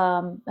have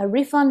a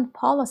refund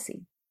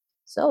policy?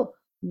 So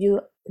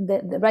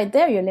right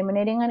there, you're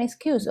eliminating an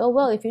excuse. Oh,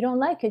 well, if you don't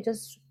like it,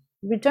 just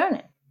return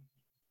it.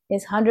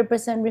 It's 100%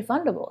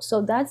 refundable.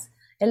 So that's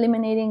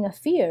eliminating a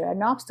fear,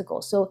 an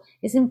obstacle. So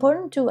it's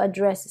important to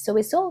address. So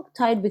it's all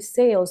tied with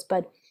sales,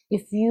 but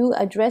if you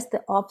address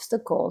the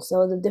obstacles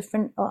or the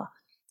different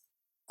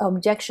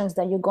objections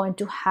that you're going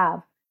to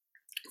have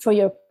for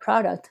your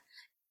product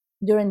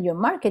during your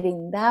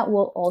marketing, that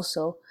will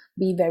also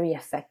be very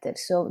effective.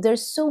 So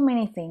there's so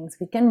many things.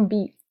 We can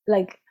be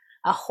like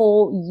a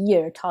whole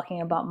year talking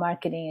about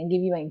marketing and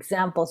give you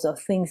examples of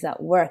things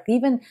that work.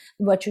 Even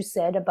what you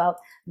said about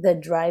the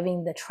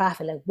driving the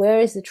traffic, like,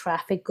 where is the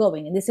traffic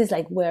going? And this is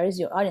like, where is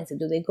your audience?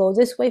 Do they go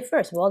this way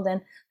first? Well,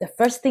 then the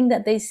first thing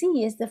that they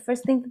see is the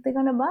first thing that they're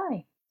going to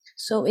buy.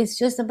 So it's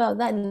just about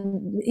that.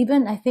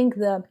 Even I think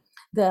the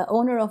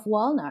owner of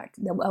Walmart,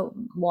 the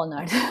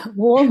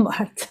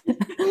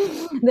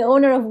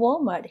owner of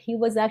Walmart, he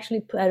was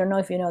actually, I don't know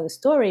if you know the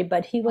story,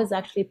 but he was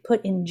actually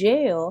put in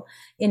jail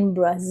in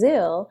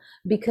Brazil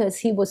because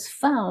he was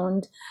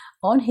found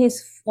on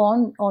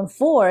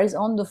fours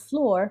on the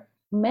floor,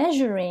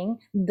 measuring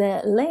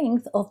the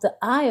length of the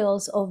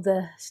aisles of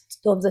the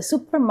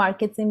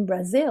supermarkets in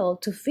Brazil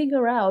to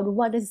figure out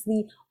what is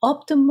the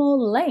optimal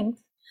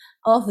length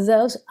of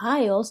those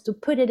aisles to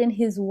put it in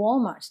his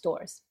Walmart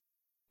stores.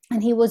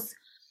 And he was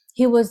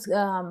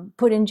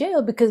put in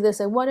jail because they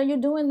said, what are you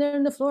doing there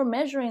on the floor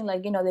measuring?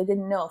 Like, they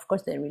didn't know. Of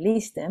course, they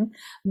released him.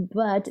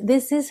 But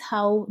this is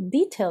how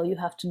detailed you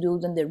have to do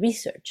in the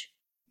research.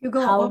 You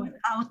go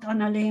out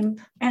on a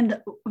limb.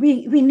 And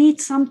we need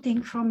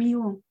something from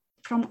you,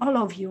 from all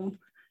of you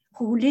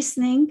who are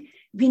listening.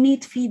 We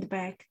need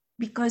feedback,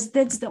 because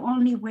that's the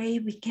only way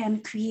we can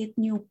create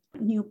new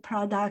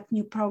product,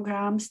 new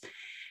programs,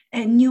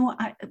 and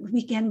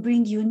we can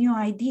bring you new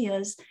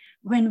ideas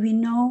when we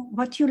know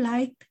what you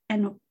like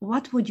and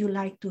what would you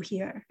like to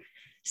hear.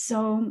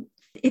 So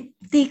it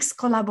takes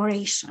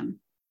collaboration.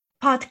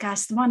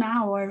 Podcast 1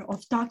 hour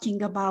of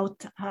talking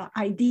about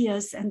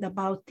ideas and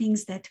about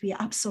things that we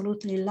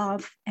absolutely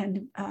love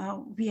and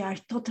we are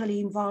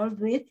totally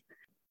involved with.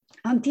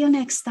 Until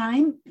next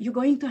time, you're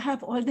going to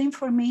have all the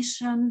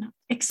information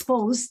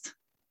exposed.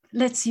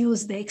 Let's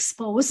use the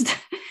exposed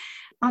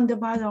on the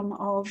bottom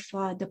of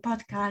the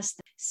podcast.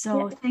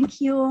 So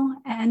Thank you,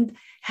 and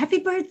happy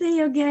birthday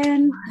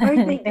again,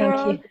 birthday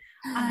girl. You.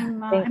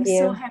 I'm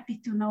so happy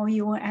to know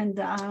you and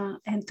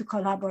to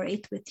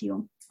collaborate with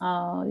you.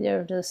 Oh,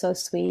 you're just so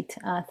sweet.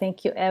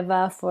 Thank you,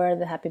 Eva, for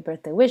the happy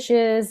birthday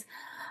wishes.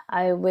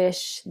 I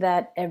wish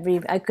that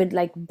I could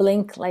like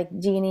blink like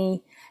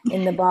Genie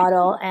in the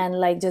bottle and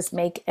like just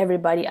make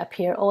everybody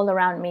appear all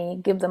around me,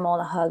 give them all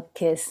a hug,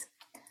 kiss,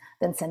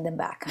 then send them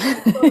back.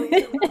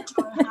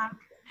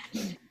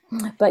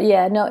 But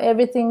yeah, no,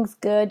 everything's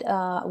good.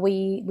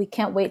 We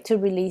can't wait to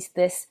release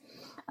this.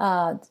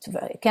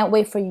 Can't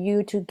wait for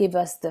you to give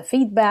us the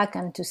feedback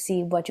and to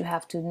see what you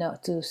have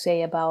to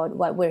say about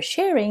what we're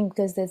sharing,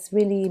 because that's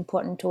really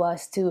important to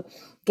us to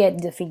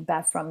get the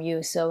feedback from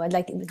you. So I'd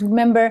like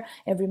remember,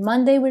 every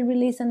Monday we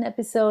release an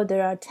episode.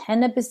 There are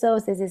 10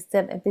 episodes. This is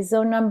the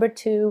episode number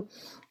 2.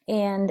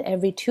 And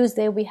every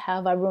Tuesday we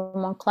have a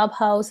room on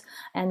Clubhouse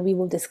and we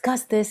will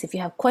discuss this. If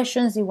you have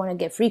questions, you want to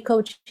get free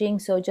coaching,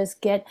 so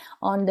just get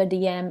on the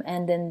DM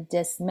and then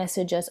just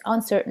message us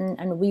uncertain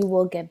and we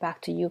will get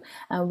back to you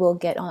and we'll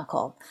get on a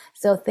call.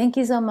 So thank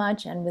you so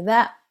much. And with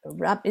that,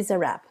 wrap is a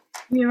wrap.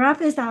 We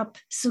wrap it up.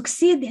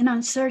 Succeed in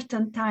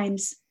uncertain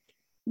times.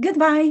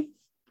 Goodbye.